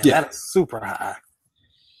 Yeah, that's super high.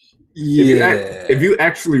 Yeah. If you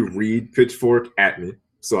actually read Pitchfork, at me,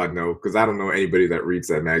 so I know, because I don't know anybody that reads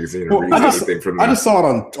that magazine or reads anything from that. I just saw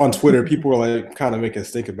it on Twitter. People were like kind of making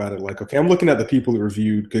us think about it. Like, okay, I'm looking at the people that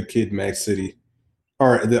reviewed Good Kid, Mad City,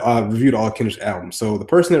 or reviewed all Kendrick's albums. So the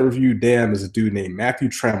person that reviewed Damn is a dude named Matthew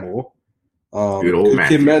Trammell. Good old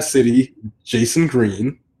Matthew. Kid Mad City, Jason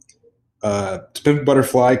Green, To Pimp a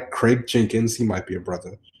Butterfly, Craig Jenkins. He might be a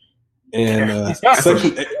brother. And that's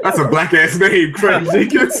a black ass name, Craig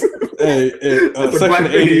Jenkins. Section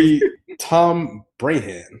 80, Tom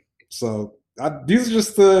Brahan. So these are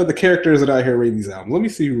just the characters that I hear rating these albums. Let me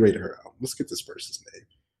see who rated her album. Let's get this person's name.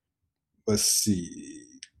 Let's see.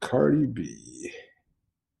 Cardi B.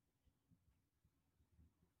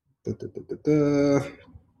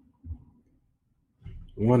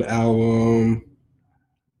 One album.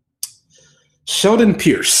 Sheldon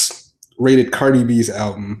Pierce rated Cardi B's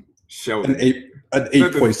album Sheldon. an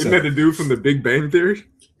 8.7. Isn't that the dude from the Big Bang Theory?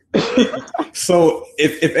 So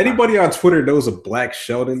if anybody on Twitter knows a black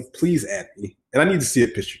Sheldon, please add me. And I need to see a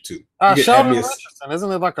picture too. Sheldon Richardson,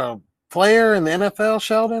 isn't it like a player in the NFL,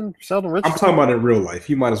 Sheldon Richardson? I'm talking about in real life.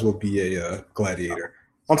 He might as well be a gladiator.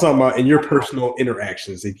 I'm talking about in your personal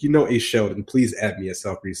interactions. If you know a Sheldon, please add me at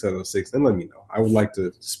Southbreeze706 and let me know. I would like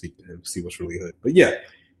to speak to him, see what's really hood. But yeah,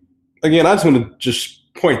 again, I just want to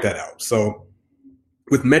just point that out. So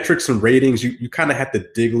with metrics and ratings, you kind of have to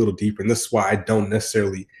dig a little deeper. And this is why I don't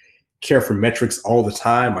necessarily care for metrics all the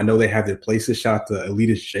time. I know they have their places. Shout out to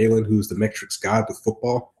Elitist Jalen, who's the metrics god with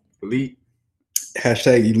football. Elite.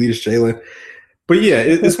 Hashtag Elitist Jalen. But yeah,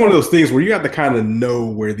 it's one of those things where you have to kind of know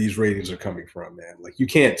where these ratings are coming from, man. Like you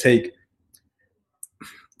can't take,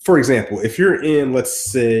 for example, if you're in,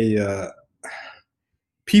 let's say,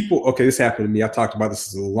 people. Okay, this happened to me. I talked about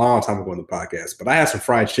this a long time ago on the podcast, but I had some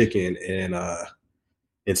fried chicken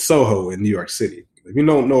in Soho in New York City. If you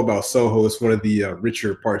don't know about Soho, it's one of the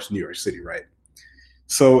richer parts of New York City, right?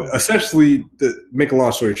 So essentially, to make a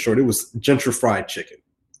long story short, it was gentrified chicken.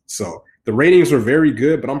 So the ratings were very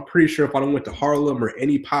good, but I'm pretty sure if I went to Harlem or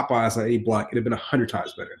any Popeyes on any block, it'd have been 100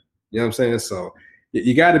 times better. You know what I'm saying? So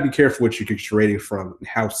you got to be careful what you get your rating from and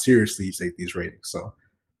how seriously you take these ratings. So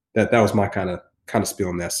that was my kind of spiel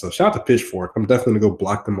on that. So shout out to Pitchfork. I'm definitely gonna go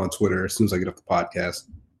block them on Twitter as soon as I get off the podcast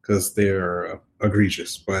because they're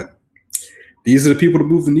egregious. But these are the people to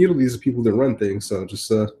move the needle. These are the people that run things. So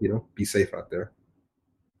just be safe out there.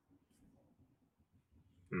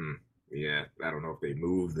 Yeah, I don't know if they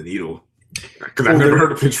move the needle because I've never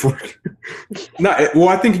heard of Pitchfork. Well,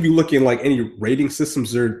 I think if you look in like any rating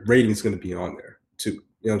systems, their rating's going to be on there too. You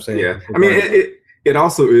know what I'm saying? Yeah, I mean it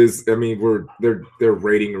also is. I mean, they're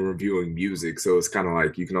rating and reviewing music, so it's kind of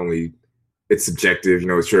like it's subjective. You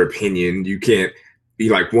know, it's your opinion. You can't be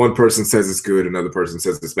like one person says it's good, another person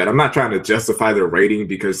says it's bad. I'm not trying to justify their rating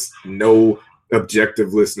because no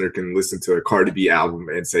objective listener can listen to a Cardi B album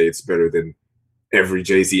and say it's better than every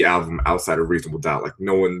Jay-Z album outside of Reasonable Doubt. Like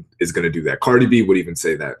no one is going to do that. Cardi B would even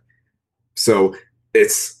say that. So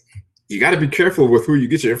you got to be careful with who you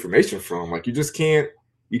get your information from. Like you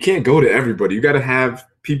can't go to everybody. You got to have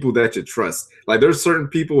people that you trust. Like there's certain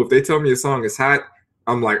people, if they tell me a song is hot,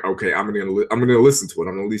 I'm like, okay, I'm gonna listen to it.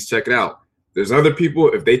 I'm gonna at least check it out. There's other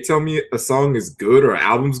people, if they tell me a song is good or an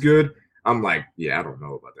album's good, I'm like, yeah, I don't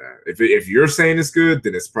know about that. If you're saying it's good,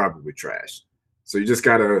 then it's probably trash. So you just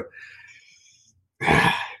gotta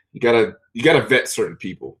vet certain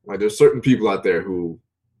people. Like there's certain people out there who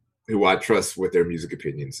I trust with their music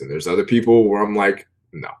opinions, and there's other people where I'm like,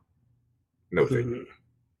 no, thank you.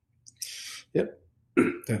 Yep,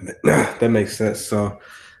 that makes sense. So,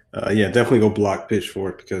 definitely go block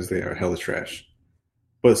Pitchfork because they are hella trash.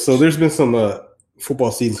 But so there's been some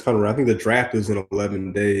football seasons coming around. I think the draft is in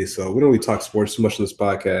 11 days, so we don't really talk sports too much on this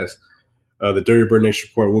podcast. The Dirty Bird Nation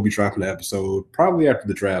Report will be dropping the episode probably after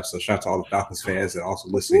the draft. So shout out to all the Falcons fans that also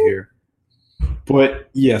listen here. But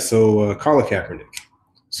yeah, so Colin Kaepernick.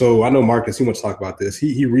 So I know Marcus, you want to talk about this.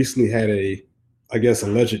 He recently had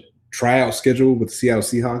alleged tryout schedule with the Seattle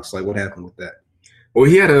Seahawks. Like what happened with that? Well,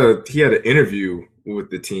 he had an interview with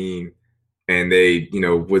the team, and they,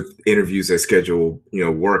 with interviews they schedule,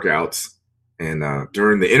 workouts. And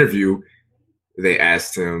during the interview, they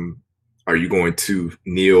asked him, are you going to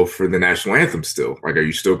kneel for the national anthem still? Like, are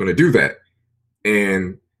you still going to do that?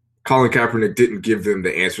 And Colin Kaepernick didn't give them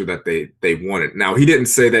the answer that they wanted. Now, he didn't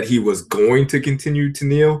say that he was going to continue to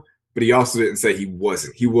kneel, but he also didn't say he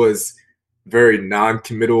wasn't. He was very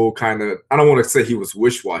non-committal kind of. I don't want to say he was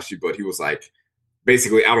wish-washy, but he was like,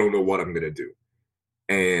 basically, I don't know what I'm going to do.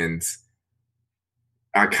 And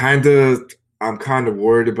I'm kind of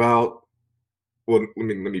worried about, well, let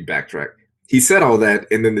me backtrack. He said all that,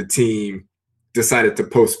 and then the team decided to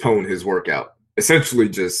postpone his workout, essentially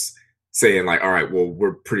just saying like, all right, well,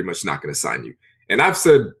 we're pretty much not going to sign you. And I've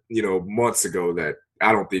said, months ago that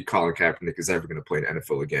I don't think Colin Kaepernick is ever going to play in the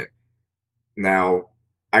NFL again. Now,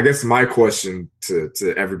 I guess my question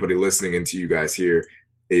to everybody listening and to you guys here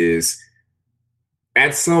is,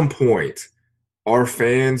 at some point, are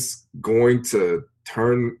fans going to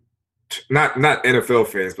turn, not NFL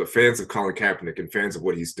fans, but fans of Colin Kaepernick and fans of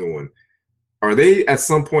what he's doing, are they at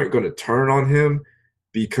some point going to turn on him?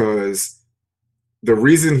 Because the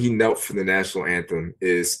reason he knelt for the national anthem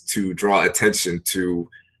is to draw attention to,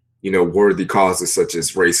 worthy causes such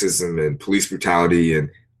as racism and police brutality and,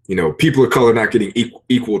 people of color not getting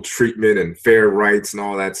equal treatment and fair rights and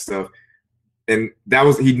all that stuff. And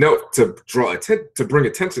he knelt to to bring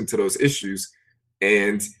attention to those issues.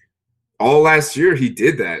 And all last year he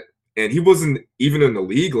did that. And he wasn't even in the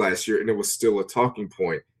league last year, and it was still a talking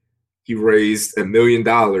point. He raised $1 million.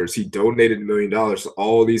 He donated $1 million to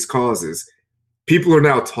all these causes. People are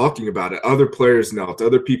now talking about it. Other players knelt.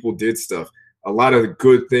 Other people did stuff. A lot of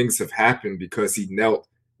good things have happened because he knelt,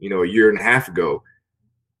 a year and a half ago.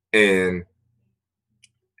 And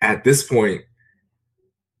at this point,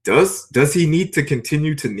 does he need to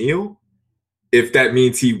continue to kneel if that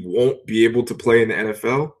means he won't be able to play in the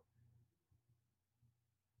NFL?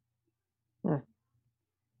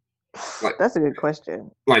 That's a good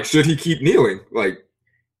question. Like, should he keep kneeling? Like,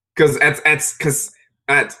 because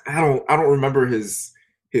I don't remember his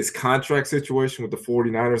contract situation with the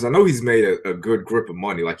 49ers. I know he's made a good grip of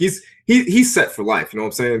money. Like, he's set for life. You know what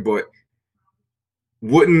I'm saying? But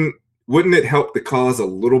wouldn't it help the cause a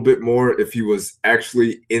little bit more if he was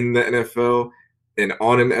actually in the NFL and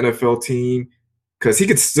on an NFL team? Because he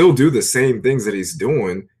could still do the same things that he's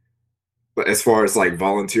doing, but as far as like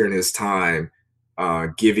volunteering his time,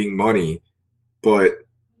 giving money, but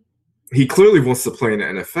he clearly wants to play in the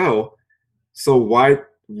NFL. So why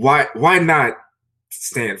not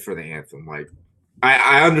stand for the anthem? Like,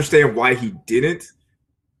 I understand why he didn't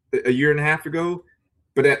a year and a half ago,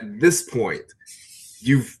 but at this point,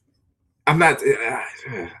 I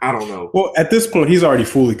don't know. Well, at this point, he's already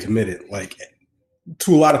fully committed. Like,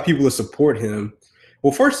 to a lot of people that support him.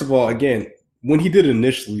 Well, first of all, again, when he did it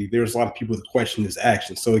initially, there was a lot of people that questioned his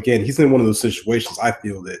actions. So again, he's in one of those situations. I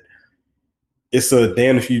feel that it's a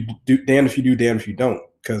damn if you do, damn if you don't.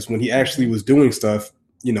 Because when he actually was doing stuff,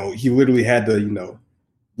 he literally had to,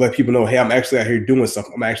 let people know, hey, I'm actually out here doing stuff.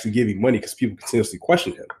 I'm actually giving money, because people continuously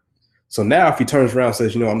question him. So now if he turns around and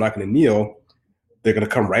says, I'm not going to kneel, they're going to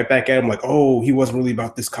come right back at him like, oh, he wasn't really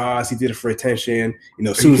about this cause. He did it for attention.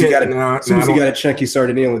 As soon as he got a check, he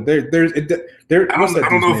started kneeling. I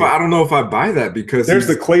don't know if I buy that, because there's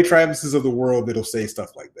the Clay Travises of the world that'll say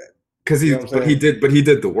stuff like that. Because he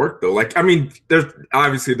did the work though. Like, I mean, there's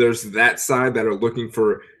that side that are looking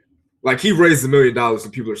for, like, he raised $1 million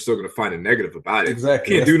and people are still going to find a negative about it.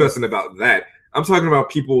 Exactly. Can't do nothing about that. I'm talking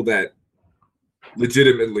about people that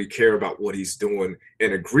legitimately care about what he's doing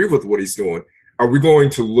and agree with what he's doing. Are we going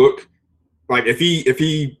to look like, if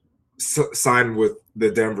he signed with the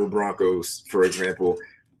Denver Broncos, for example,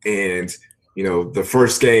 and the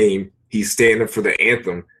first game he's standing for the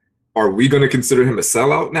anthem, are we going to consider him a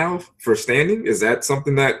sellout now for standing? Is that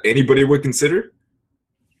something that anybody would consider?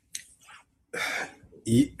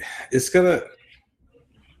 It's gonna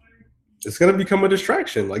become a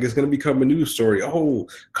distraction. Like, it's gonna become a news story. Oh,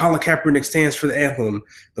 Colin Kaepernick stands for the anthem.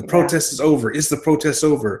 The protest is over. Is the protest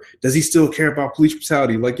over? Does he still care about police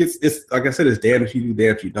brutality? Like, it's like I said, it's damn if you do,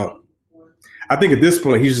 damn if you don't. I think at this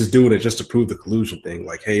point he's just doing it just to prove the collusion thing.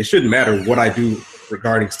 Like, hey, it shouldn't matter what I do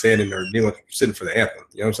regarding standing or kneeling, sitting for the anthem.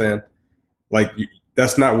 You know what I'm saying? Like,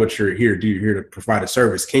 that's not what you're here to do. You're here to provide a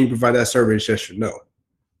service. Can you provide that service? Yes or no?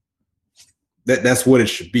 That's what it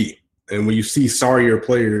should be. And when you see sorrier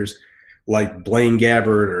players like Blaine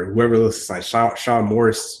Gabbert or whoever else, like Sean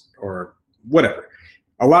Morris or whatever,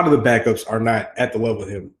 a lot of the backups are not at the level of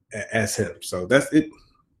him as him. So that's it.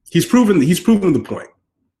 He's proven the point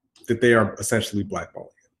that they are essentially blackballing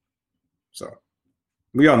him. So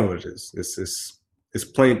we all know what it is. It's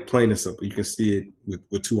plain and simple. You can see it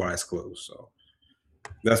with two eyes closed. So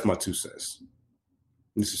that's my 2 cents.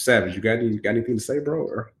 Mr. Savage, you got anything to say, bro?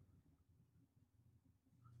 Or?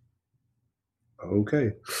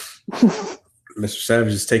 Okay. Mr.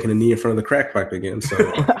 Savage is taking a knee in front of the crack pipe again, so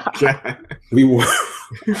we will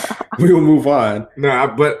move on.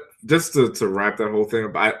 No, but just to wrap that whole thing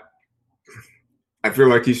up, I feel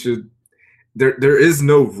like he should. There is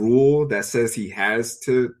no rule that says he has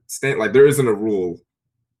to stand. Like, there isn't a rule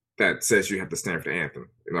that says you have to stand for the anthem.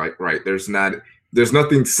 Like, right? There's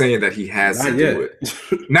nothing saying that he has to do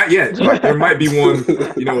it. Not yet. Like, there might be one,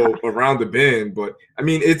 around the bend, but I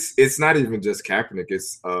mean, it's not even just Kaepernick.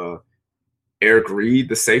 It's Eric Reed,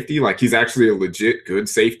 the safety. Like, he's actually a legit good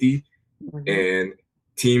safety, and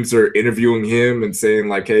teams are interviewing him and saying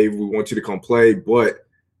like, "Hey, we want you to come play," but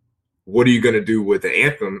what are you going to do with the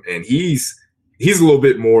anthem? And he's a little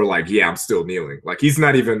bit more like, yeah, I'm still kneeling. Like, he's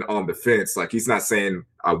not even on the fence. Like, he's not saying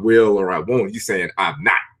I will or I won't. He's saying I'm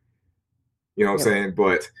not. You know what I'm saying?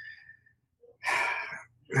 But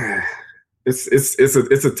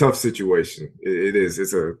it's a tough situation. It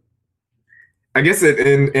is. I guess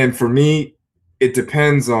and for me, it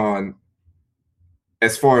depends on,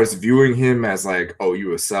 as far as viewing him as like, oh,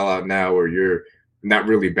 you a sellout now, or you're not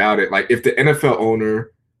really about it. Like, if the NFL owner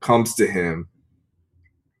comes to him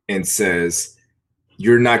and says,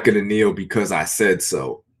 you're not going to kneel because I said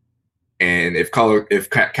so, and if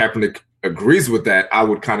Kaepernick agrees with that, I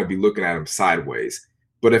would kind of be looking at him sideways.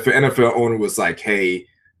 But if an NFL owner was like, hey,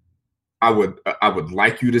 I would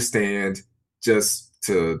like you to stand just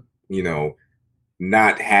to,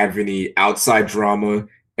 not have any outside drama,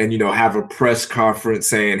 and, have a press conference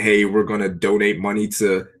saying, hey, we're going to donate money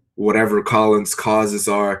to whatever Colin's causes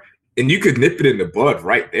are. And you could nip it in the bud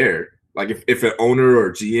right there. Like, if an owner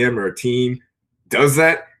or GM or a team does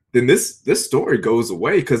that, then this story goes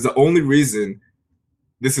away, because the only reason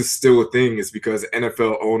this is still a thing is because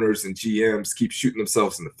NFL owners and GMs keep shooting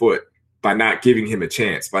themselves in the foot by not giving him a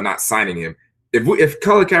chance, by not signing him. If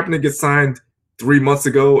Colin Kaepernick gets signed 3 months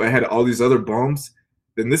ago and had all these other bums,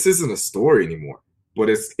 then this isn't a story anymore. But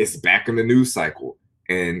it's back in the news cycle,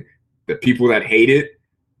 and the people that hate it,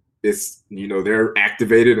 it's they're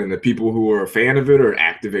activated, and the people who are a fan of it are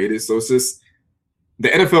activated. So it's just, the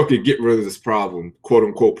NFL could get rid of this problem, quote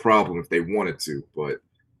unquote problem, if they wanted to, but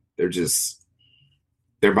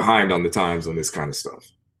they're behind on the times on this kind of stuff.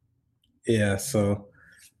 Yeah, so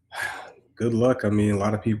good luck. I mean, a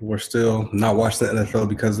lot of people are still not watching the NFL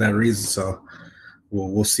because of that reason. So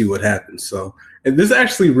we'll see what happens. So, and this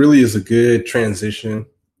actually really is a good transition,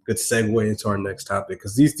 good segue into our next topic,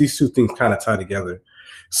 because these two things kind of tie together.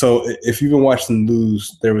 So if you've been watching the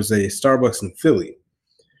news, there was a Starbucks in Philly,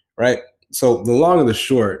 right? So the long and the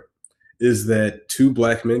short is that two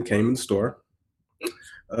black men came in the store.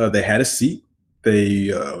 They had a seat. They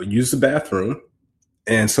used the bathroom.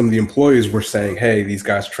 And some of the employees were saying, hey, these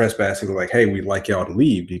guys trespassing, like, hey, we'd like y'all to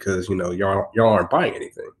leave because, y'all aren't buying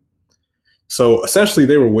anything. So essentially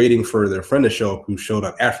they were waiting for their friend to show up, who showed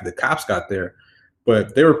up after the cops got there.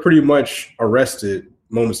 But they were pretty much arrested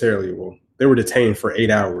momentarily. Well, they were detained for 8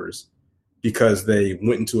 hours because they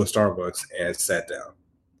went into a Starbucks and sat down.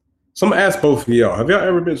 So I'm going to ask both of y'all, have y'all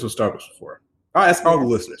ever been to a Starbucks before? I'll ask all the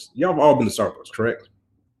listeners. Y'all have all been to Starbucks, correct?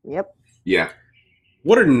 Yep. Yeah.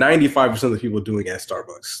 What are 95% of the people doing at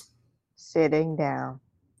Starbucks? Sitting down.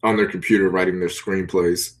 On their computer, writing their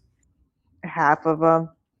screenplays. Half of them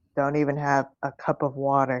don't even have a cup of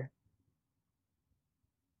water.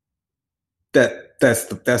 That's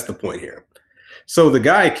the point here. So the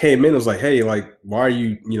guy came in and was like, hey, like, why are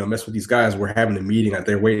you, messing with these guys? We're having a meeting.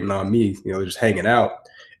 They're waiting on me. They're just hanging out.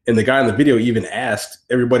 And the guy in the video even asked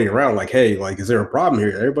everybody around, like, hey, like, is there a problem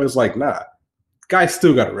here? Everybody's like, nah. Guy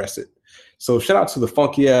still got arrested. So shout out to the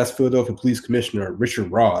funky ass Philadelphia Police Commissioner,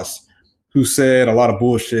 Richard Ross, who said a lot of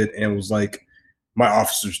bullshit and was like, my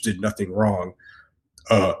officers did nothing wrong.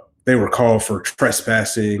 They were called for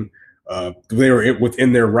trespassing. They were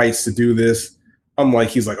within their rights to do this.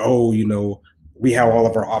 He's like, oh, we have all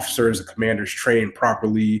of our officers and commanders trained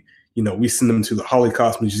properly. We send them to the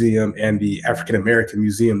Holocaust Museum and the African American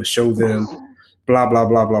Museum to show them, blah, blah,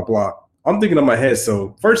 blah, blah, blah. I'm thinking in my head,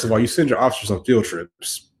 so first of all, you send your officers on field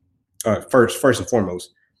trips. First and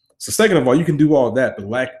foremost. So second of all, you can do all that, but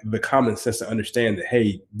lack the common sense to understand that,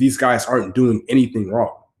 hey, these guys aren't doing anything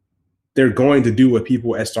wrong. They're going to do what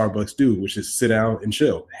people at Starbucks do, which is sit down and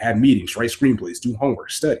chill, have meetings, write screenplays, do homework,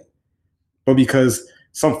 study. But because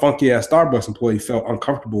some funky ass Starbucks employee felt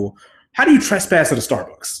uncomfortable, how do you trespass at a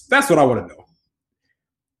Starbucks? That's what I want to know.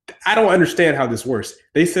 I don't understand how this works.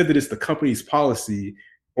 They said that it's the company's policy,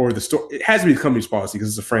 or the store. It has to be the company's policy because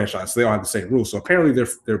it's a franchise. So they all have the same rules. So apparently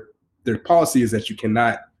their policy is that you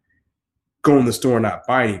cannot go in the store and not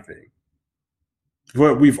buy anything.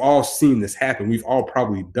 But we've all seen this happen. We've all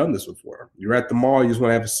probably done this before. You're at the mall, you just want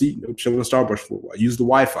to have a seat, chill in the Starbucks for a while. Use the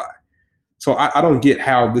Wi-Fi. So I don't get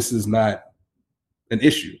how this is not an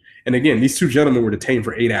issue. And again, these two gentlemen were detained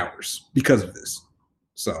for 8 hours because of this.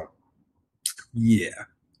 So, yeah.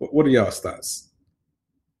 What are y'all's thoughts?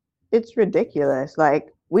 It's ridiculous. Like,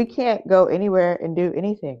 we can't go anywhere and do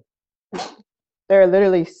anything. They're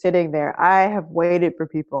literally sitting there. I have waited for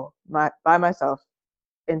people by myself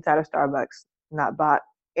inside of Starbucks, not bought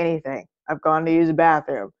anything. I've gone to use a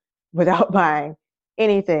bathroom without buying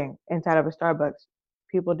anything inside of a Starbucks.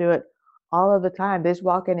 People do it all of the time. They just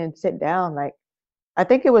walk in and sit down. Like, I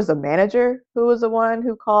think it was the manager who was the one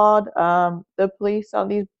who called the police on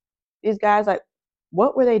these guys. Like,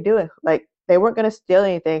 what were they doing? Like, They weren't going to steal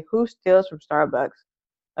anything. Who steals from Starbucks?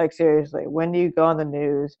 Like, seriously, when do you go on the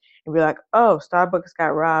news and be like, oh, Starbucks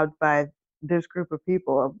got robbed by this group of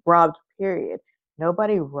people, or robbed, period?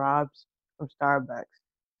 Nobody robs from Starbucks.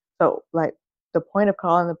 So, like, the point of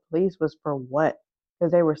calling the police was for what?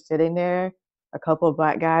 Because they were sitting there, a couple of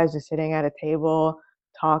black guys just sitting at a table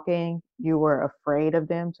talking. You were afraid of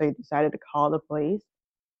them, so you decided to call the police.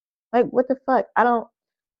 Like, what the fuck? I don't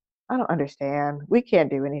understand. We can't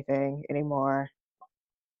do anything anymore.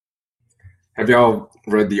 Have y'all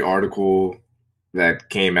read the article that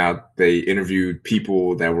came out? They interviewed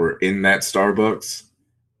people that were in that Starbucks.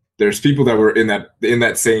 There's people that were in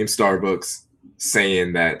that same Starbucks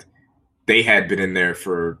saying that they had been in there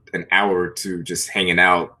for an hour or two just hanging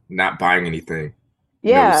out, not buying anything.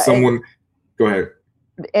 Yeah. Go ahead.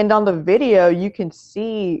 And on the video, you can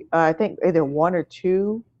see, I think either one or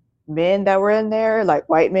two men that were in there, like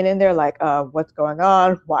white men in there, like, what's going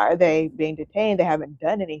on? Why are they being detained? They haven't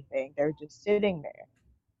done anything. They're just sitting there.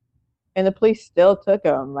 And the police still took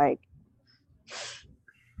them. Like,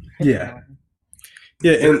 yeah.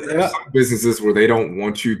 Yeah, and there's some businesses where they don't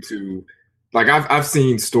want you to, like, I've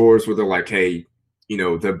seen stores where they're like, hey,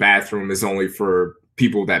 the bathroom is only for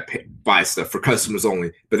people that buy stuff, for customers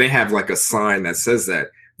only, but they have like a sign that says that.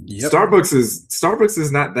 Yep. Starbucks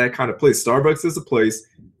is not that kind of place. Starbucks is a place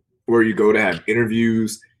where you go to have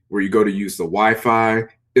interviews, where you go to use the Wi-Fi.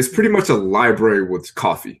 It's pretty much a library with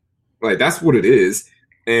coffee. Like, that's what it is.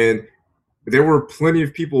 And there were plenty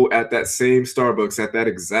of people at that same Starbucks at that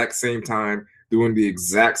exact same time doing the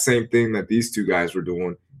exact same thing that these two guys were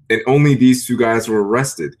doing. And only these two guys were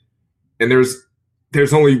arrested. And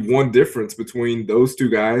there's only one difference between those two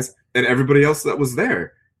guys and everybody else that was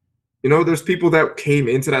there. There's people that came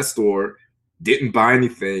into that store, didn't buy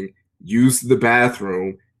anything, used the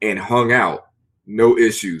bathroom, and hung out. No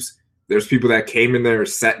issues. There's people that came in there,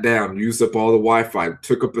 sat down, used up all the Wi-Fi,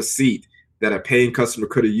 took up a seat that a paying customer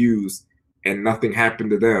could have used, and nothing happened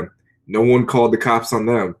to them. No one called the cops on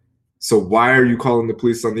them. So why are you calling the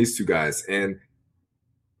police on these two guys? And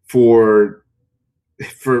for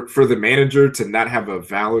the manager to not have a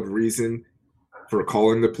valid reason for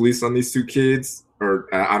calling the police on these two kids, or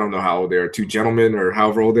I don't know how old they are, two gentlemen or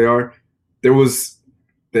however old they are,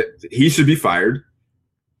 he should be fired.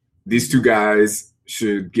 These two guys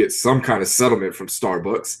should get some kind of settlement from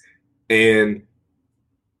Starbucks. And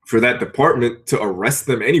for that department to arrest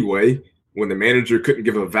them anyway, when the manager couldn't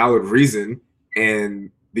give a valid reason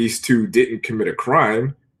and these two didn't commit a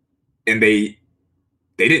crime, and they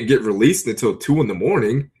didn't get released until 2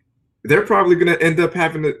 a.m, they're probably going to end up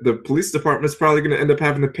the police department's probably going to end up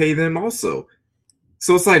having to pay them also.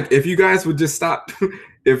 So it's like, if you guys would just stop,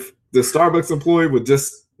 if the Starbucks employee would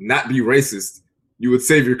just not be racist, you would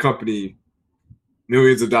save your company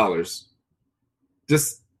millions of dollars.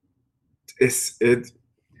 Just it's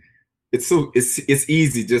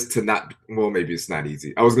easy just to not. Well, maybe it's not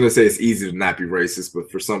easy. I was gonna say it's easy to not be racist,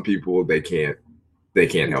 but for some people, they can't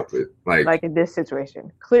help it. Like in this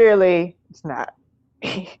situation, clearly it's not.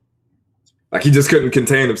 Like, he just couldn't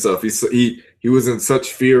contain himself. He was in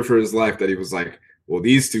such fear for his life that he was like, well,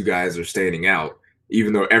 these two guys are standing out,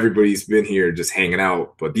 even though everybody's been here just hanging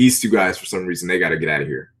out. But these two guys, for some reason, they got to get out of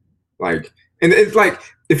here. Like, and it's like,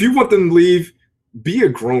 if you want them to leave, be a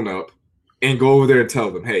grown up and go over there and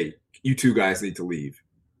tell them, hey, you two guys need to leave.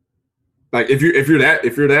 Like, if you're that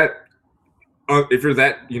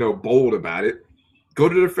bold about it, go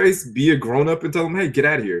to their face, be a grown up, and tell them, hey, get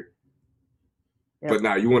out of here. Yep. But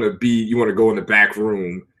now you want to go in the back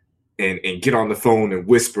room and get on the phone and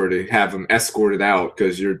whisper to have them escorted out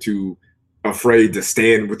because you're too afraid to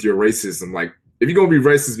stand with your racism. Like, if you're gonna be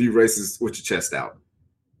racist with your chest out.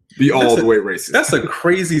 Be all the way racist. That's a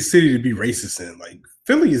crazy city to be racist in. Like,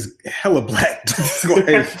 Philly is hella black.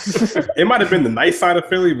 It might have been the nice side of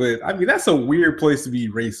Philly, but I mean, that's a weird place to be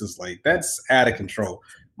racist. Like, that's out of control.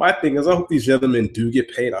 My thing is, I hope these gentlemen do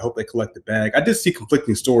get paid. I hope they collect the bag. I did see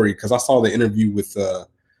conflicting story because I saw the interview with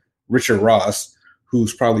Richard Ross,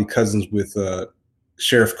 who's probably cousins with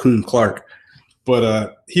Sheriff Coon Clark.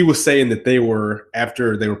 But he was saying that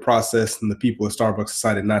after they were processed and the people at Starbucks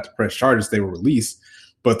decided not to press charges, they were released.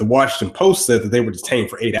 But the Washington Post said that they were detained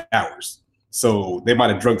for 8 hours. So they might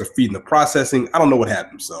have drugged their feet in the processing. I don't know what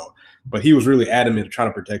happened. But he was really adamant of trying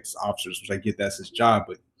to protect his officers, which I get that's his job.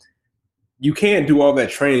 But you can't do all that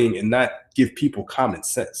training and not give people common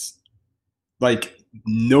sense. Like,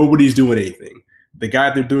 nobody's doing anything. The guy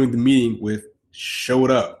they're doing the meeting with showed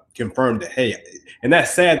up, confirmed that, hey, and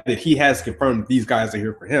that's sad that he has confirmed that these guys are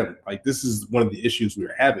here for him. Like, this is one of the issues we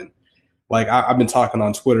were having. Like, I've been talking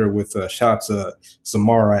on Twitter with shout out to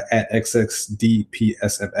Samara at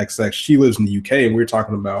XXDPSFXX. She lives in the UK, and we were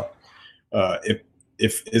talking about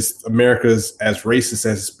if it's America's as racist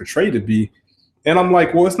as it's portrayed to be. And I'm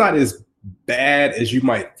like, well, it's not as bad as you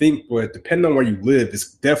might think, but depending on where you live,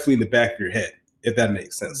 it's definitely in the back of your head, if that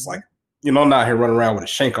makes sense. Like, I'm not here running around with a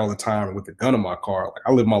shank all the time or with a gun in my car. Like,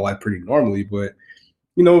 I live my life pretty normally, but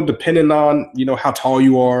depending on, how tall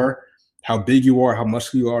you are, how big you are, how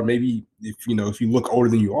muscular you are, maybe if you look older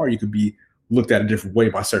than you are, you could be looked at a different way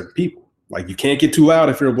by certain people. Like, you can't get too loud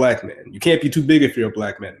if you're a black man. You can't be too big if you're a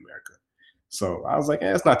black man in America. So I was like,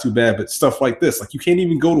 it's not too bad. But stuff like this, like, you can't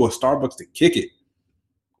even go to a Starbucks to kick it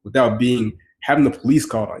without having the police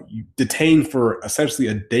called on you, detained for essentially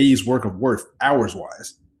a day's work of work, hours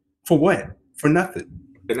wise. For what? For nothing.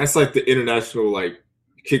 And that's like the international, like,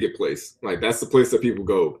 kick it place. Like, that's the place that people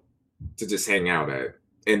go to just hang out at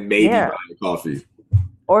and maybe buy a coffee.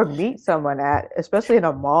 Or meet someone at, especially in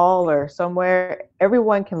a mall or somewhere.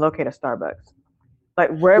 Everyone can locate a Starbucks.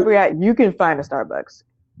 Like, wherever you're at, you can find a Starbucks.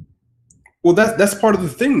 Well, that's part of the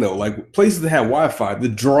thing, though. Like, places that have Wi-Fi, the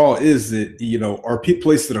draw is that, or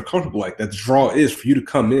places that are comfortable like that, the draw is for you to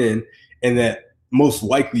come in and that most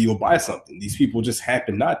likely you'll buy something. These people just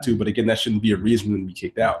happen not to, but again, that shouldn't be a reason for them to be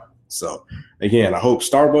kicked out. So, again, I hope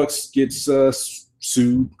Starbucks gets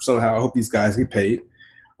sued somehow. I hope these guys get paid.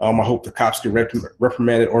 I hope the cops get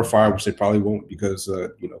reprimanded or fired, which they probably won't because,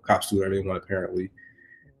 cops do whatever they want, apparently.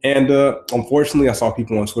 And unfortunately, I saw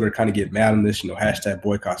people on Twitter kind of get mad on this, hashtag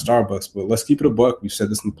boycott Starbucks. But let's keep it a buck. We've said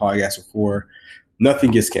this in the podcast before. Nothing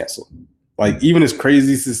gets canceled. Like, even as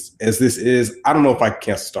crazy as this is, I don't know if I can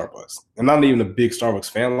cancel Starbucks. I'm not even a big Starbucks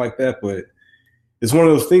fan like that, but it's one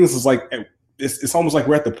of those things. It's like it's almost like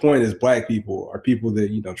we're at the point as black people or people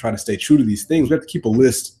that try to stay true to these things. We have to keep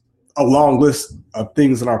a long list of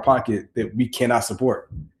things in our pocket that we cannot support.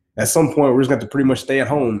 At some point, we're just going to have to pretty much stay at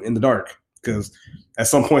home in the dark because at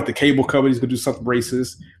some point, the cable company's going to do something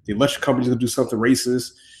racist. The electric company's going to do something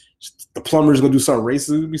racist. The plumber's going to do something racist.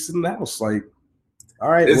 We'll be sitting in the house like, all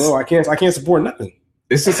right, I can't support nothing.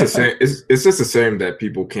 It's just a shame. It's just a shame that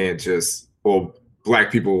people can't just, well,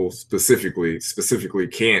 black people specifically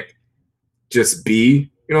can't just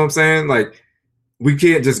be, you know what I'm saying? Like, we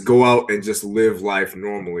can't just go out and just live life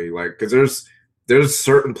normally. Like, because there's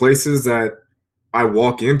certain places that I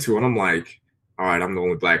walk into and I'm like, all right, I'm the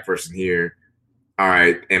only black person here. All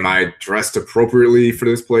right, am I dressed appropriately for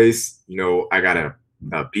this place? I got a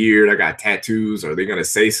beard, I got tattoos. Are they gonna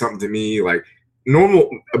say something to me? Like,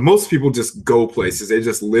 most people just go places. They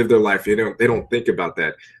just live their life. They don't think about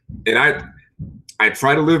that. And I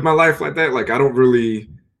try to live my life like that. Like, I don't really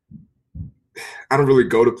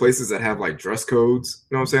go to places that have like dress codes.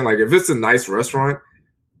 You know what I'm saying? Like, if it's a nice restaurant,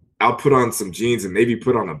 I'll put on some jeans and maybe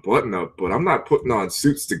put on a button up, but I'm not putting on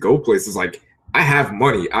suits to go places. Like, I have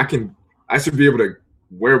money. I should be able to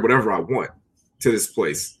wear whatever I want to this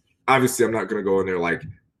place. Obviously, I'm not going to go in there like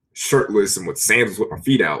shirtless and with sandals with my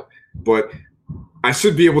feet out, but I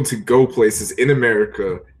should be able to go places in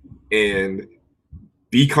America and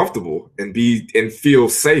be comfortable and feel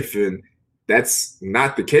safe. And that's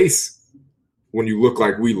not the case when you look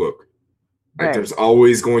like we look. Like, right. There's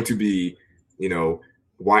always going to be,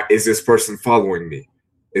 why is this person following me?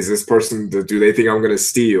 Is this person, do they think I'm going to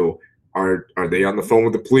steal? Are they on the phone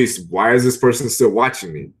with the police? Why is this person still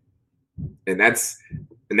watching me? And that's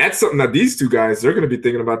something that these two guys, they're going to be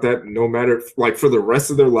thinking about that no matter, like, for the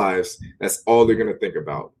rest of their lives. That's all they're going to think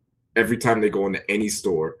about. Every time they go into any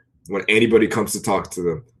store, when anybody comes to talk to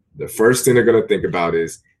them, the first thing they're going to think about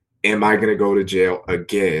is, am I going to go to jail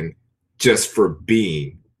again just for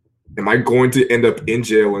being? Am I going to end up in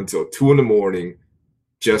jail until 2 a.m.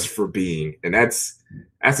 just for being? And that's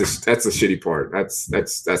a shitty part. That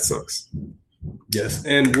sucks. Yes,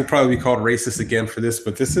 and we'll probably be called racist again for this,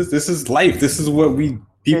 but this is life. This is what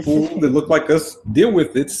people that look like us deal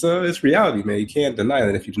with. It's reality, man. You can't deny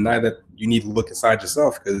that. If you deny that, you need to look inside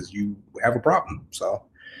yourself because you have a problem. So,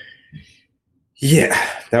 yeah,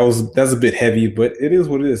 that's a bit heavy, but it is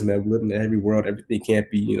what it is, man. We live in a heavy world. Everything can't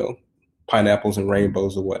be, pineapples and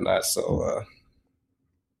rainbows or whatnot. So,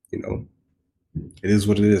 it is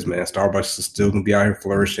what it is, man. Starbucks is still going to be out here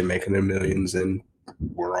flourishing, making their millions, and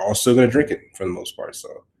we're all still going to drink it for the most part.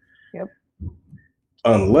 So, yep.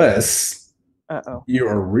 Unless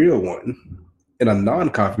you're a real one and a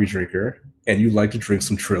non-coffee drinker and you like to drink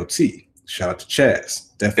some Trill tea. Shout out to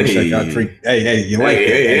Chaz. Definitely check out drink. Hey, you like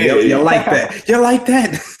that? You like that? You like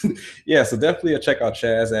that? Yeah, so definitely check out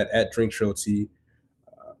Chaz at Drink Trill Tea.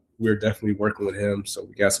 We're definitely working with him, so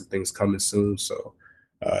we got some things coming soon. So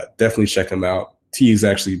definitely check him out. Tea is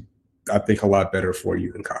actually, I think, a lot better for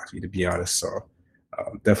you than coffee, to be honest. So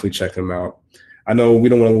definitely check him out. I know we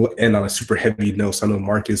don't want to end on a super heavy note. So I know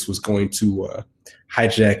Marcus was going to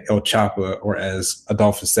hijack El Chapa, or as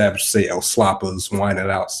Adolphus Savage say, El Slappas, wine it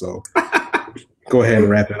out. So go ahead and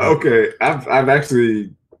wrap it up. Okay, I'm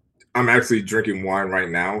actually drinking wine right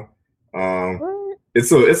now.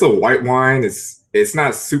 It's a white wine. It's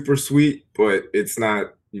not super sweet, but it's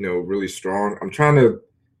not really strong.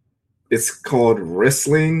 It's called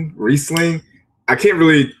Riesling. I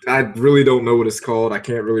really don't know what it's called. I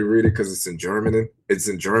can't really read it because it's in German.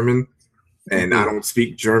 And I don't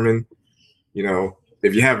speak German.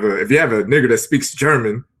 If you have a nigger that speaks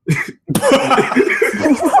German,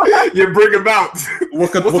 you bring him out.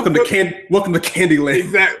 Welcome to Candyland.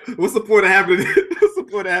 Exactly. What's the point of having a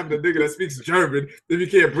nigga that speaks German if you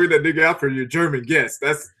can't bring that nigga out for your German guest?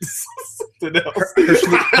 That's something else.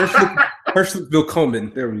 Herzlich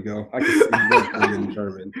willkommen. There we go. I can see that in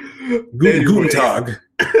German. Guten Tag.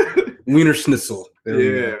 Wiener Schnitzel.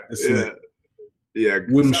 Yeah.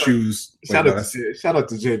 Wooden shoes. Shout out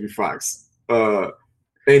to Jamie Foxx.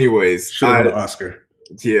 Anyways, shout out to Oscar.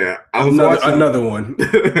 Yeah, another one.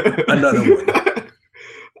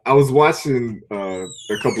 I was watching a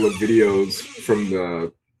couple of videos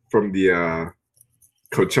from the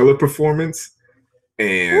Coachella performance,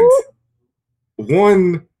 and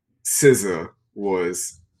one SZA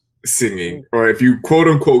was singing, or if you quote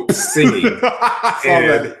unquote singing.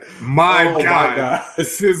 My God,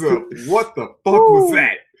 SZA, what the fuck was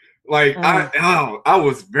that? Like, I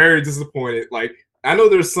was very disappointed. Like, I know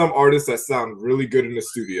there's some artists that sound really good in the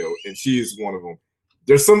studio, and she is one of them.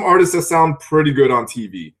 There's some artists that sound pretty good on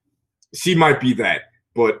TV. She might be that.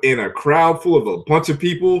 But in a crowd full of a bunch of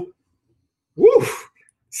people, woo,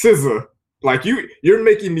 SZA, like you're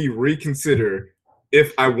making me reconsider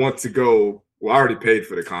if I want to go. Well, I already paid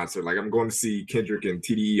for the concert. Like, I'm going to see Kendrick and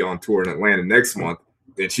TDE on tour in Atlanta next month.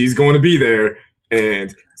 Then she's going to be there.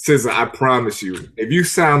 And SZA, I promise you, if you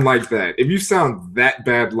sound like that, if you sound that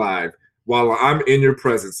bad live, while I'm in your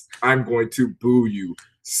presence, I'm going to boo you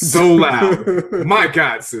so loud. My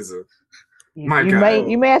God, SZA. My God.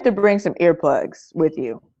 You may have to bring some earplugs with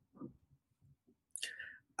you.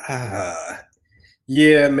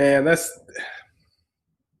 Yeah, man. I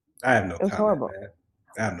have no comment, horrible. Man.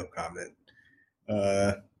 I have no comment.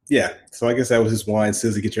 Yeah, so I guess that was his wine.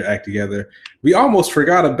 SZA, get your act together. We almost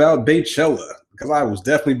forgot about Baychella because I was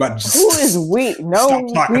definitely about to. Who is we? No,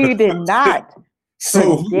 we did not.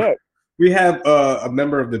 So we have a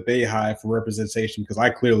member of the Bay Hive for representation because I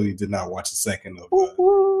clearly did not watch a second of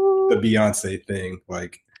the Beyonce thing.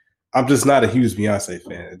 Like, I'm just not a huge Beyonce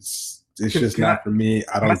fan. It's just not for me.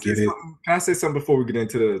 I don't get it. Can I say something before we get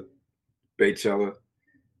into the Baychella?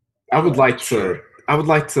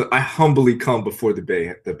 I humbly come before the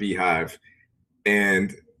Beehive,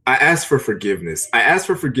 and I ask for forgiveness. I ask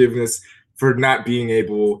for forgiveness for not being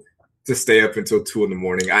able to stay up until 2 a.m.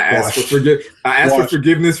 I ask for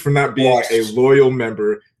forgiveness for not being a loyal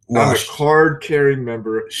member. I'm a card-carrying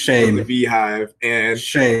member of the Beehive, and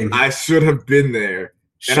I should have been there.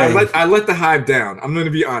 And I let the Hive down. I'm going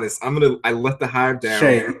to be honest. I let the Hive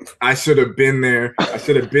down. I should have been there. I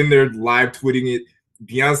should have been there live tweeting it.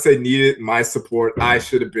 Beyonce needed my support. I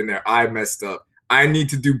should have been there. I messed up. I need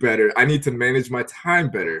to do better. I need to manage my time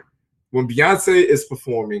better. When Beyonce is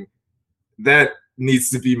performing, that needs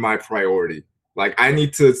to be my priority. Like, I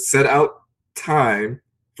need to set out time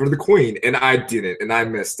for the queen, and I didn't, and I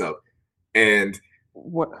messed up. And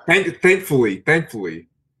thankfully,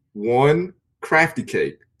 one Crafty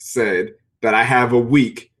Cake said that I have a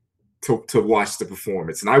week to watch the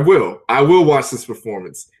performance, and I will watch this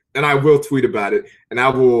performance. And I will tweet about it, and I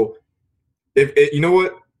will. You know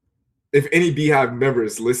what? If any Beehive member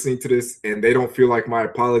is listening to this and they don't feel like my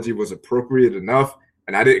apology was appropriate enough,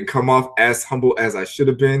 and I didn't come off as humble as I should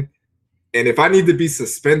have been, and if I need to be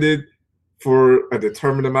suspended for a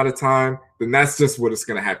determined amount of time, then that's just what it's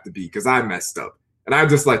going to have to be because I messed up. And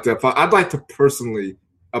I'd like to personally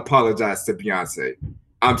apologize to Beyonce.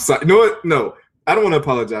 I'm sorry. You know what? No, I don't want to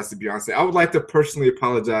apologize to Beyonce. I would like to personally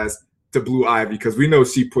apologize to Blue Ivy because we know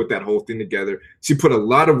she put that whole thing together. She put a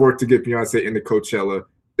lot of work to get Beyonce into Coachella,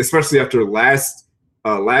 especially after last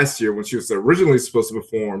year when she was originally supposed to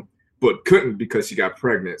perform but couldn't because she got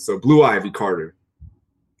pregnant. So Blue Ivy Carter,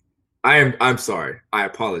 I'm sorry. I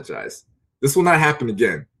apologize. This will not happen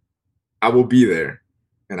again. I will be there,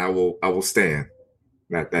 and I will stand.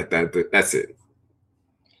 That's it.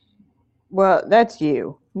 Well, that's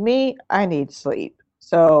you. Me, I need sleep.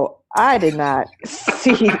 So I did not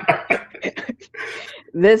see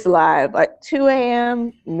this live. Like 2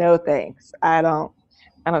 a.m., no thanks. I don't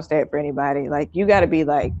stay up for anybody. Like, you got to be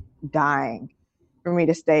like dying for me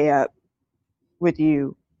to stay up with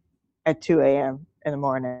you at 2 a.m. in the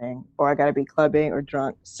morning, or I gotta be clubbing or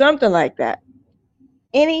drunk, something like that.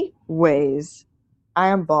 Anyways, I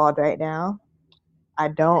am bald right now. I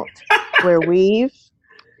don't wear weave.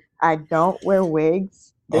 I don't wear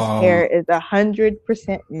wigs. This hair is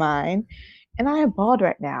 100% mine, and I am bald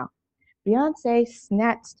right now. Beyonce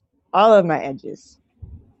snatched all of my edges.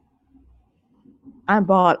 I'm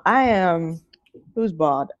bald. Who's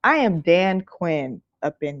bald? I am Dan Quinn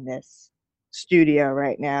up in this studio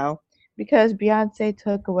right now because Beyonce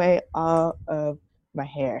took away all of my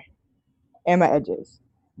hair and my edges.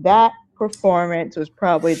 That performance was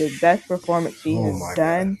probably the best performance she has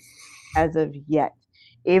done as of yet.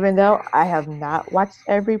 Even though I have not watched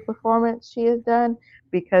every performance she has done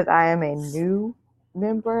because I am a new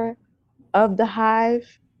member of the Hive,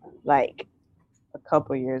 like a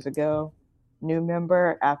couple years ago. New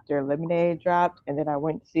member after Lemonade dropped, and then I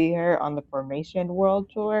went to see her on the Formation World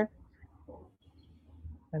Tour.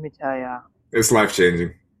 Let me tell y'all. It's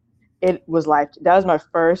life-changing. It was that was my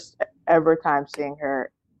first ever time seeing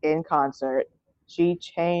her in concert. She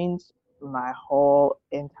changed my whole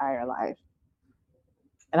entire life.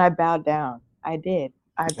 And I bowed down. I did.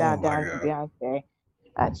 I bowed down to Beyonce.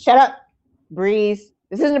 Shut up, Breeze.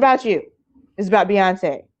 This isn't about you. This is about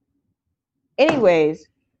Beyonce. Anyways,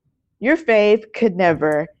 your fave could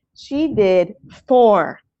never. She did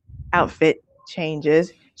 4 outfit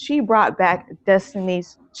changes. She brought back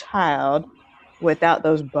Destiny's Child without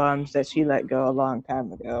those bums that she let go a long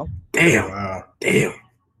time ago. Damn. Damn. Did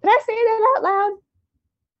I say that out loud?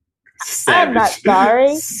 Savage. I'm not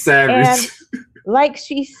sorry. Savage. And like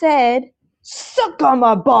she said, suck on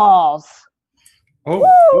my balls.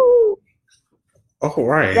 Oh, all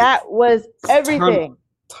right. That was everything.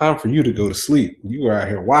 Time for you to go to sleep. You were out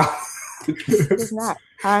here. Wow. It's not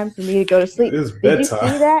time for me to go to sleep. It's Did bedtime.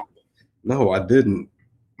 you see that? No, I didn't.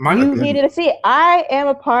 You needed to see it. I am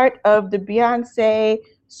a part of the Beyonce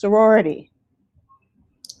sorority.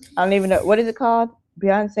 I don't even know. What is it called?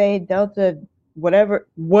 Beyonce Delta, whatever.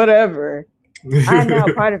 I'm now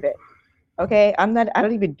a part of it. Okay? I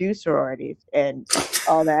don't even do sororities and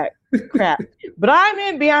all that crap. But I'm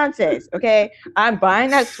in Beyonce's, okay? I'm buying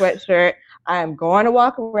that sweatshirt. I'm going to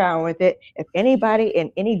walk around with it. If anybody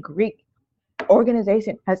in any Greek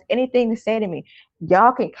organization has anything to say to me,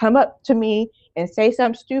 y'all can come up to me and say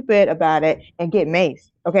something stupid about it and get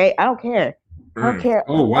maced. Okay? I don't care. I don't care.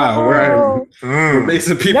 Oh, wow. We're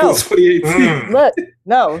macing people in 2018. Look,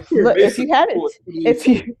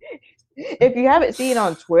 if you haven't seen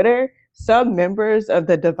on Twitter, some members of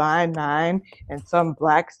the Divine Nine and some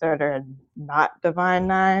blacks that are not Divine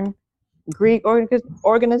Nine Greek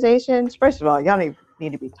organizations. First of all, y'all need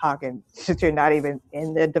to be talking since you're not even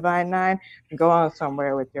in the Divine Nine. Go on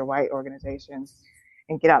somewhere with your white organizations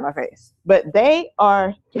and get out my face. But they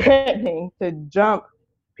are threatening to jump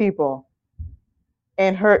people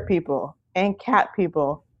and hurt people and cap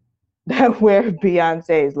people that wear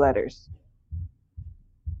Beyonce's letters.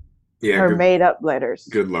 Yeah, her made up letters.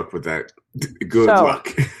 Good luck with that. Good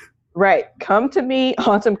luck. Right. Come to me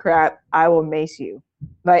on some crap. I will mace you.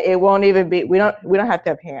 Like, it won't even be, we don't have to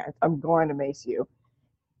have hands. I'm going to mace you.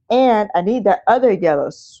 And I need that other yellow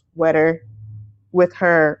sweater with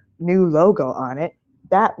her new logo on it.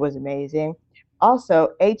 That was amazing.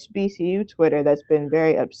 Also, HBCU Twitter that's been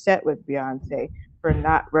very upset with Beyonce for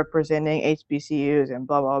not representing HBCUs and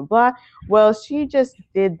blah, blah, blah. Well, she just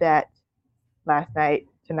did that last night,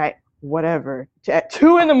 tonight, whatever. At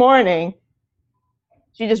 2 a.m,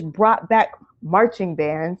 she just brought back marching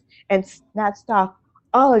bands and snatched off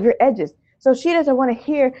all of your edges. So she doesn't want to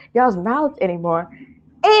hear y'all's mouths anymore.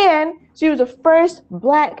 And she was the first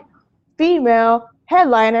Black female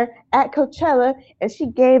headliner at Coachella, and she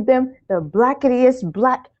gave them the blacketiest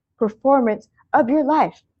Black performance of your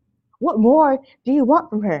life. What more do you want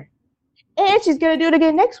from her? And she's going to do it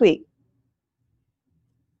again next week.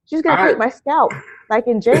 She's going to take my scalp, like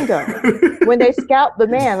in Django. When they scalp the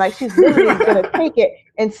man, like she's literally going to take it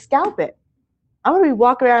and scalp it. I'm going to be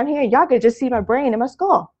walking around here, and y'all can just see my brain and my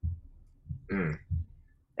skull.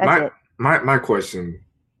 That's it. My question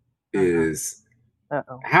is,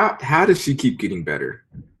 how does she keep getting better?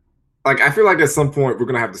 Like, I feel like at some point we're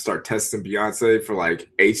going to have to start testing Beyonce for like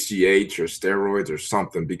HGH or steroids or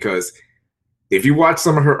something, because if you watch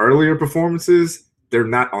some of her earlier performances, they're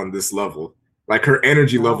not on this level. Like, her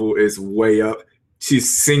energy level is way up.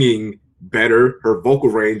 She's singing better. Her vocal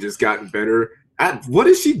range has gotten better. What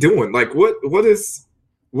is she doing? Like, what is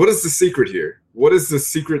the secret here? What is the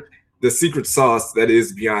secret sauce that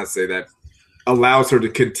is Beyonce that allows her to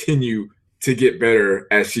continue to get better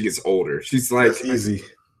as she gets older? She's like, it's easy.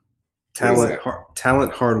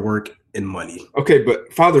 Talent, hard work, in money. Okay,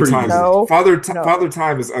 but Father Pretty Time, easy. No. Father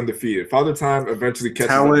Time is undefeated. Father Time eventually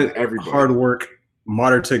catches up Talent, to everybody. hard work,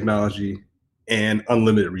 modern technology, and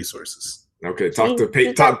unlimited resources. Okay, He talk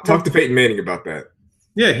to Peyton Manning about that.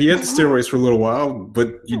 Yeah, he had the steroids for a little while,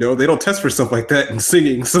 but you know they don't test for stuff like that in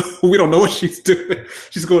singing, so we don't know what she's doing.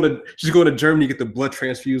 She's going to Germany to get the blood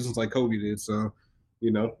transfusions like Kobe did, so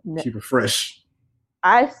you know, keep her fresh.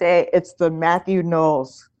 I say it's the Matthew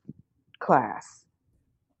Knowles class.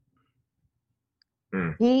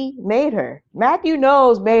 He made her. Matthew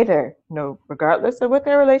Knowles made her. No, regardless of what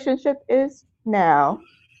their relationship is now,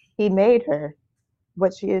 he made her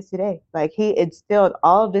what she is today. Like, he instilled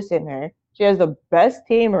all of this in her. She has the best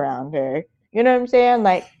team around her. You know what I'm saying?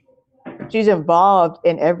 Like, she's involved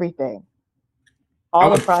in everything.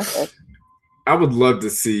 All the process. I would love to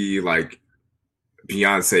see, like,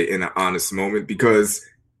 Beyonce in an honest moment, because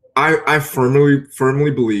I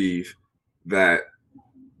firmly believe that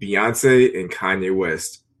Beyonce and Kanye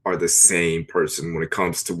West are the same person when it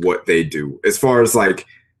comes to what they do. As far as, like,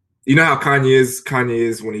 you know how Kanye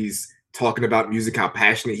is when he's talking about music, how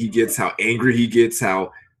passionate he gets, how angry he gets,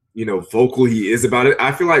 how, you know, vocal he is about it.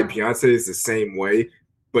 I feel like Beyonce is the same way,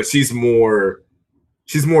 but she's more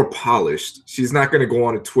polished. She's not going to go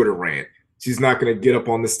on a Twitter rant. She's not going to get up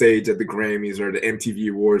on the stage at the Grammys or the MTV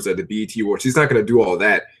Awards or the BET Awards. She's not going to do all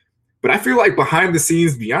that. But I feel like behind the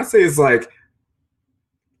scenes, Beyonce is like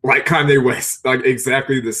Kanye West, like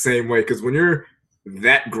exactly the same way. Because when you're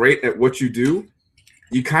that great at what you do,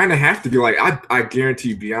 you kind of have to be like, I guarantee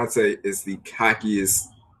you Beyonce is the cockiest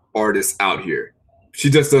artist out here. She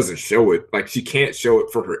just doesn't show it. Like, she can't show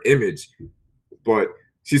it for her image, but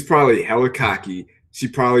she's probably hella cocky. She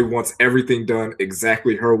probably wants everything done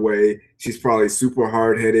exactly her way. She's probably super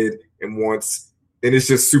hard-headed and is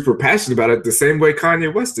just super passionate about it the same way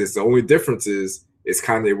Kanye West is. The only difference is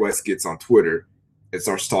Kanye West gets on Twitter and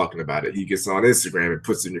starts talking about it. He gets on Instagram and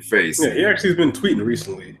puts it in your face. Yeah, he actually has been tweeting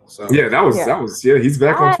recently. So yeah, that was he's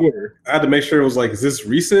back on Twitter. I had to make sure it was like, is this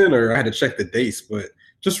recent, or I had to check the dates, but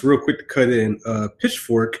just real quick to cut in,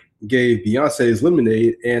 Pitchfork gave Beyonce's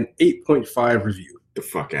Lemonade an 8.5 review. The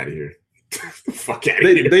fuck out of here. The fuck out of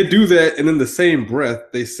here. They do that, and in the same breath,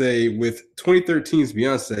 they say with 2013's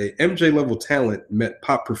Beyonce, MJ level talent met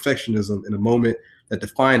pop perfectionism in a moment that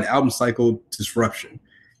defined album cycle disruption.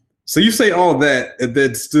 So you say all that, and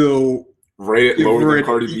then still rate it lower than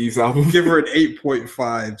Cardi B's album? Give her an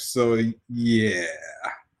 8.5. So yeah,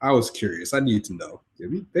 I was curious. I need to know.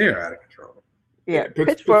 They're out of control. Yeah,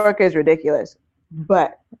 Pitchfork is ridiculous.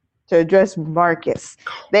 But to address Marcus,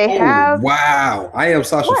 they have. Wow, I Am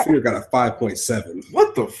Sasha Fierce got a 5.7.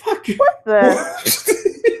 What the fuck? What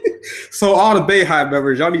the? So all the Bayhive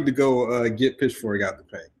members, y'all need to go get Pitchfork out the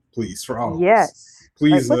paint, please, for all of us.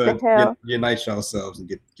 Please unite yourselves and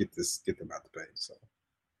get them out the paint.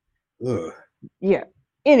 So, yeah.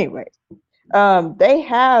 Anyways, they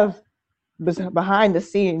have behind the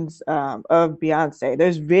scenes of Beyonce.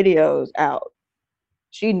 There's videos out.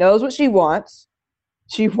 She knows what she wants.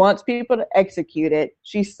 She wants people to execute it.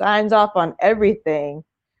 She signs off on everything.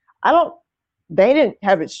 They didn't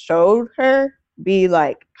have it showed her be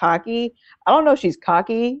like cocky. I don't know if she's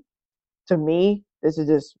cocky. To me, this is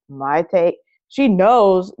just my take. She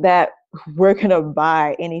knows that we're going to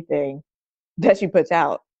buy anything that she puts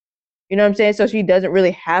out. You know what I'm saying? So she doesn't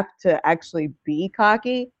really have to actually be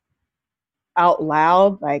cocky out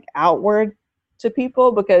loud, like outward to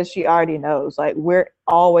people, because she already knows. Like, we're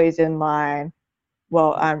always in line.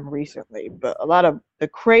 Well, I'm recently, but a lot of the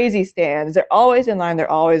crazy stands, they're always in line. They're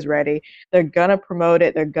always ready. They're going to promote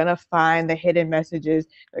it. They're going to find the hidden messages.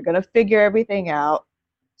 They're going to figure everything out.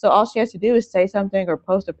 So all she has to do is say something or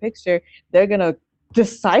post a picture. They're going to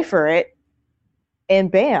decipher it, and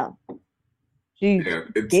bam, she's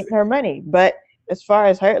getting her money. But as far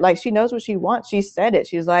as her, like, she knows what she wants. She said it.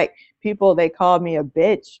 She's like, people, they called me a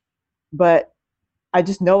bitch, but I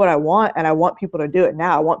just know what I want, and I want people to do it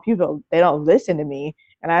now. I want people, they don't listen to me,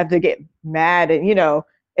 and I have to get mad and,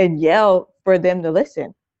 and yell for them to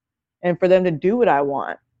listen and for them to do what I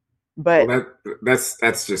want. But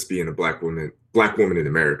that's just being a black woman in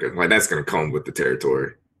America. Like, that's going to come with the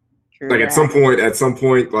territory. Like, at some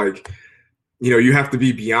point, like, you have to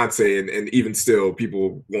be Beyonce, and even still,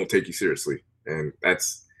 people won't take you seriously. And that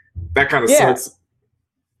kind of sucks.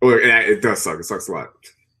 Or it does suck. It sucks a lot.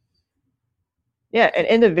 Yeah, and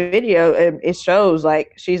in the video, it shows,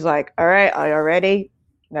 like, she's like, all right, are you ready?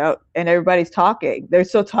 No, and everybody's talking. They're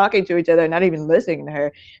still talking to each other, not even listening to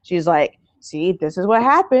her. She's like, see, this is what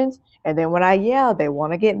happens. And then when I yell, they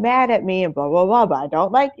want to get mad at me and blah, blah, blah. But I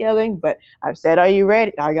don't like yelling. But I've said, are you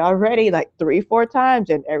ready? Are y'all ready? Like 3-4 times,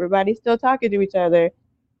 and everybody's still talking to each other.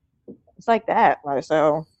 It's like that.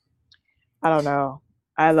 So I don't know.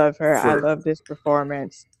 I love her. I love this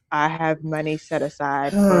performance. I have money set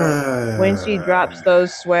aside for when she drops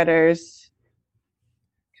those sweaters.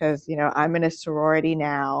 Because, I'm in a sorority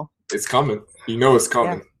now. It's coming. You know it's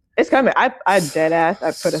coming. Yeah. It's coming. I dead ass.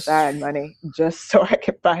 I put aside money just so I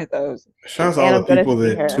can buy those. Shout out to all the people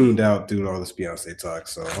that tuned out doing all this Beyonce talk.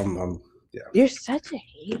 So I'm yeah. You're such a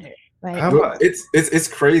hater. Like, it's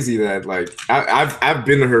crazy that like I've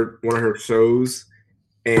been to one of her shows,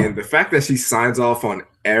 and the fact that she signs off on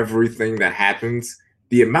everything that happens,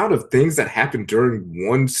 the amount of things that happen during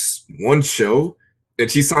one show,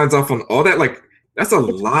 and she signs off on all that, like that's a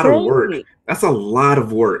lot of work. That's a lot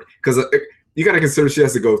of work because you got to consider she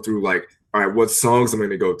has to go through like, all right, what songs I'm going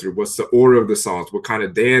to go through? What's the order of the songs? What kind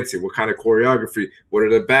of dancing? What kind of choreography? What are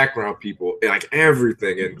the background people? Like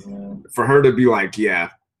everything. And for her to be like, yeah,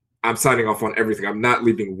 I'm signing off on everything. I'm not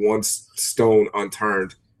leaving one stone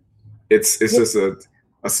unturned. It's just a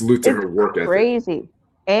salute to her work ethic. Crazy.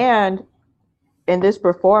 And in this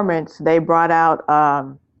performance, they brought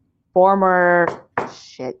out former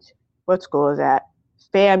what school is that?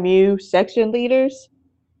 FAMU section leaders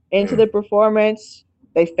into the performance.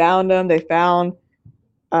 They found them. They found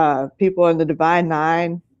people in the Divine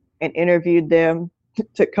Nine and interviewed them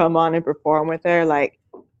to come on and perform with her. Like,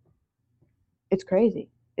 it's crazy.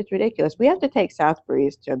 It's ridiculous. We have to take South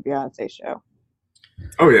Breeze to a Beyonce show.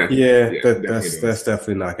 Oh yeah, that's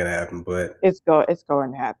definitely not gonna happen. But it's going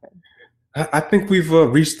to happen. I think we've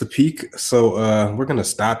reached the peak, so we're gonna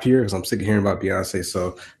stop here because I'm sick of hearing about Beyonce.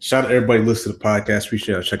 So shout out to everybody listening to the podcast.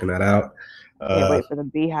 Appreciate you checking that out. Can't wait for the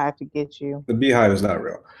Beehive to get you. The Beehive is not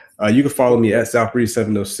real. You can follow me at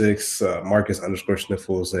SouthBreeze706,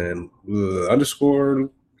 Marcus_Sniffles, and _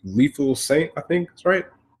 Lethal Saint. I think that's right.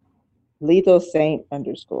 Lethal Saint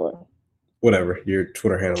 _. Whatever. Your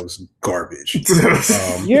Twitter handle is garbage.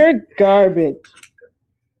 You're garbage.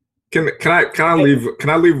 Can I leave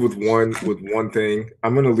with one thing?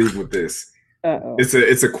 I'm gonna leave with this. Uh-oh.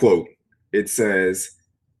 It's a quote. It says,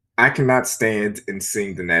 "I cannot stand and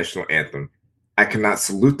sing the national anthem. I cannot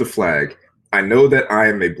salute the flag. I know that I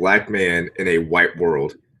am a black man in a white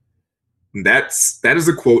world." That is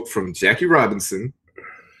a quote from Jackie Robinson,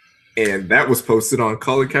 and that was posted on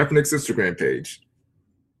Colin Kaepernick's Instagram page.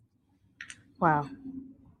 Wow.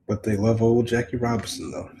 But they love old Jackie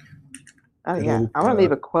Robinson, though. Oh, yeah. I want to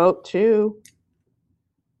leave a quote, too.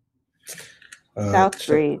 South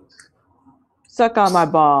Breeze. Suck on my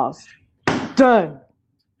balls. Done.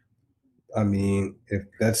 I mean, if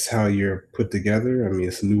that's how you're put together, I mean,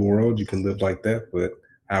 it's a new world. You can live like that. But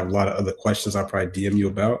I have a lot of other questions I'll probably DM you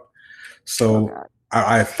about. So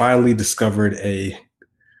I finally discovered a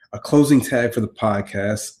closing tag for the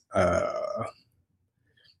podcast. I'm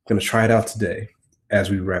going to try it out today as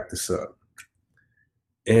we wrap this up.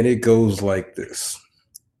 And it goes like this.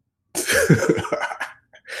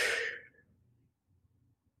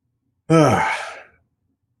 The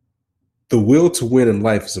will to win in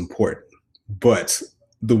life is important, but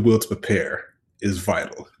the will to prepare is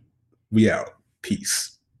vital. We out.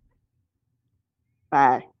 Peace.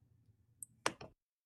 Bye.